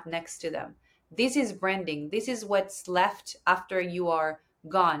are not next to them? This is branding. This is what's left after you are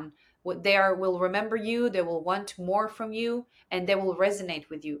gone. What will remember you, they will want more from you, and they will resonate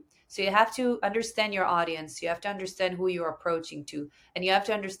with you. So you have to understand your audience, you have to understand who you're approaching to, and you have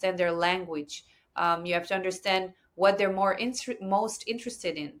to understand their language. You have to understand what they're most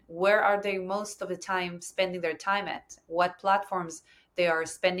interested in. Where are they most of the time spending their time at? What platforms they are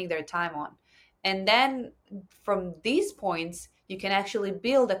spending their time on? And then from these points, you can actually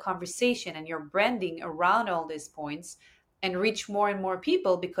build a conversation and your branding around all these points and reach more and more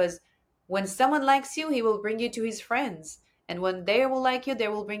people, because when someone likes you, he will bring you to his friends. And when they will like you, they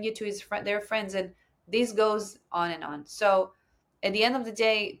will bring you to their friends. And this goes on and on. So at the end of the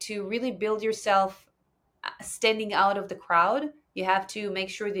day, to really build yourself standing out of the crowd, you have to make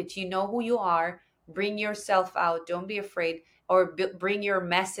sure that you know who you are, bring yourself out, don't be afraid, or bring your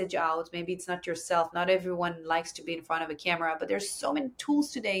message out. Maybe it's not yourself. Not everyone likes to be in front of a camera, but there's so many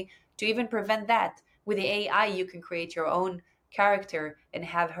tools today to even prevent that. With the AI, you can create your own character and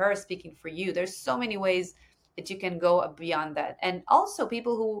have her speaking for you. There's so many ways that you can go beyond that. And also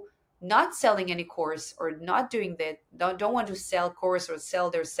people who not selling any course or not doing that, don't want to sell course or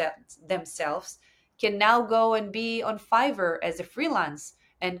sell themselves, can now go and be on Fiverr as a freelance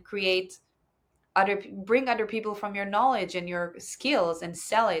and create bring other people from your knowledge and your skills and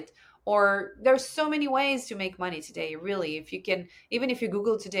sell it. Or there's so many ways to make money today, really. If you can, even if you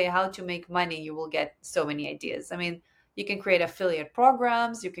Google today how to make money, you will get so many ideas. I mean, you can create affiliate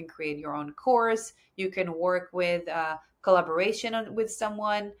programs, you can create your own course, you can work with collaboration with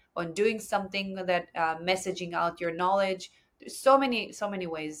someone on doing something that messaging out your knowledge. There's so many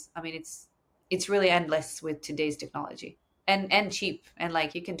ways. I mean, it's really endless with today's technology, and cheap, and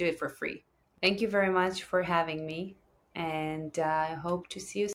like you can do it for free. Thank you very much for having me, and I hope to see you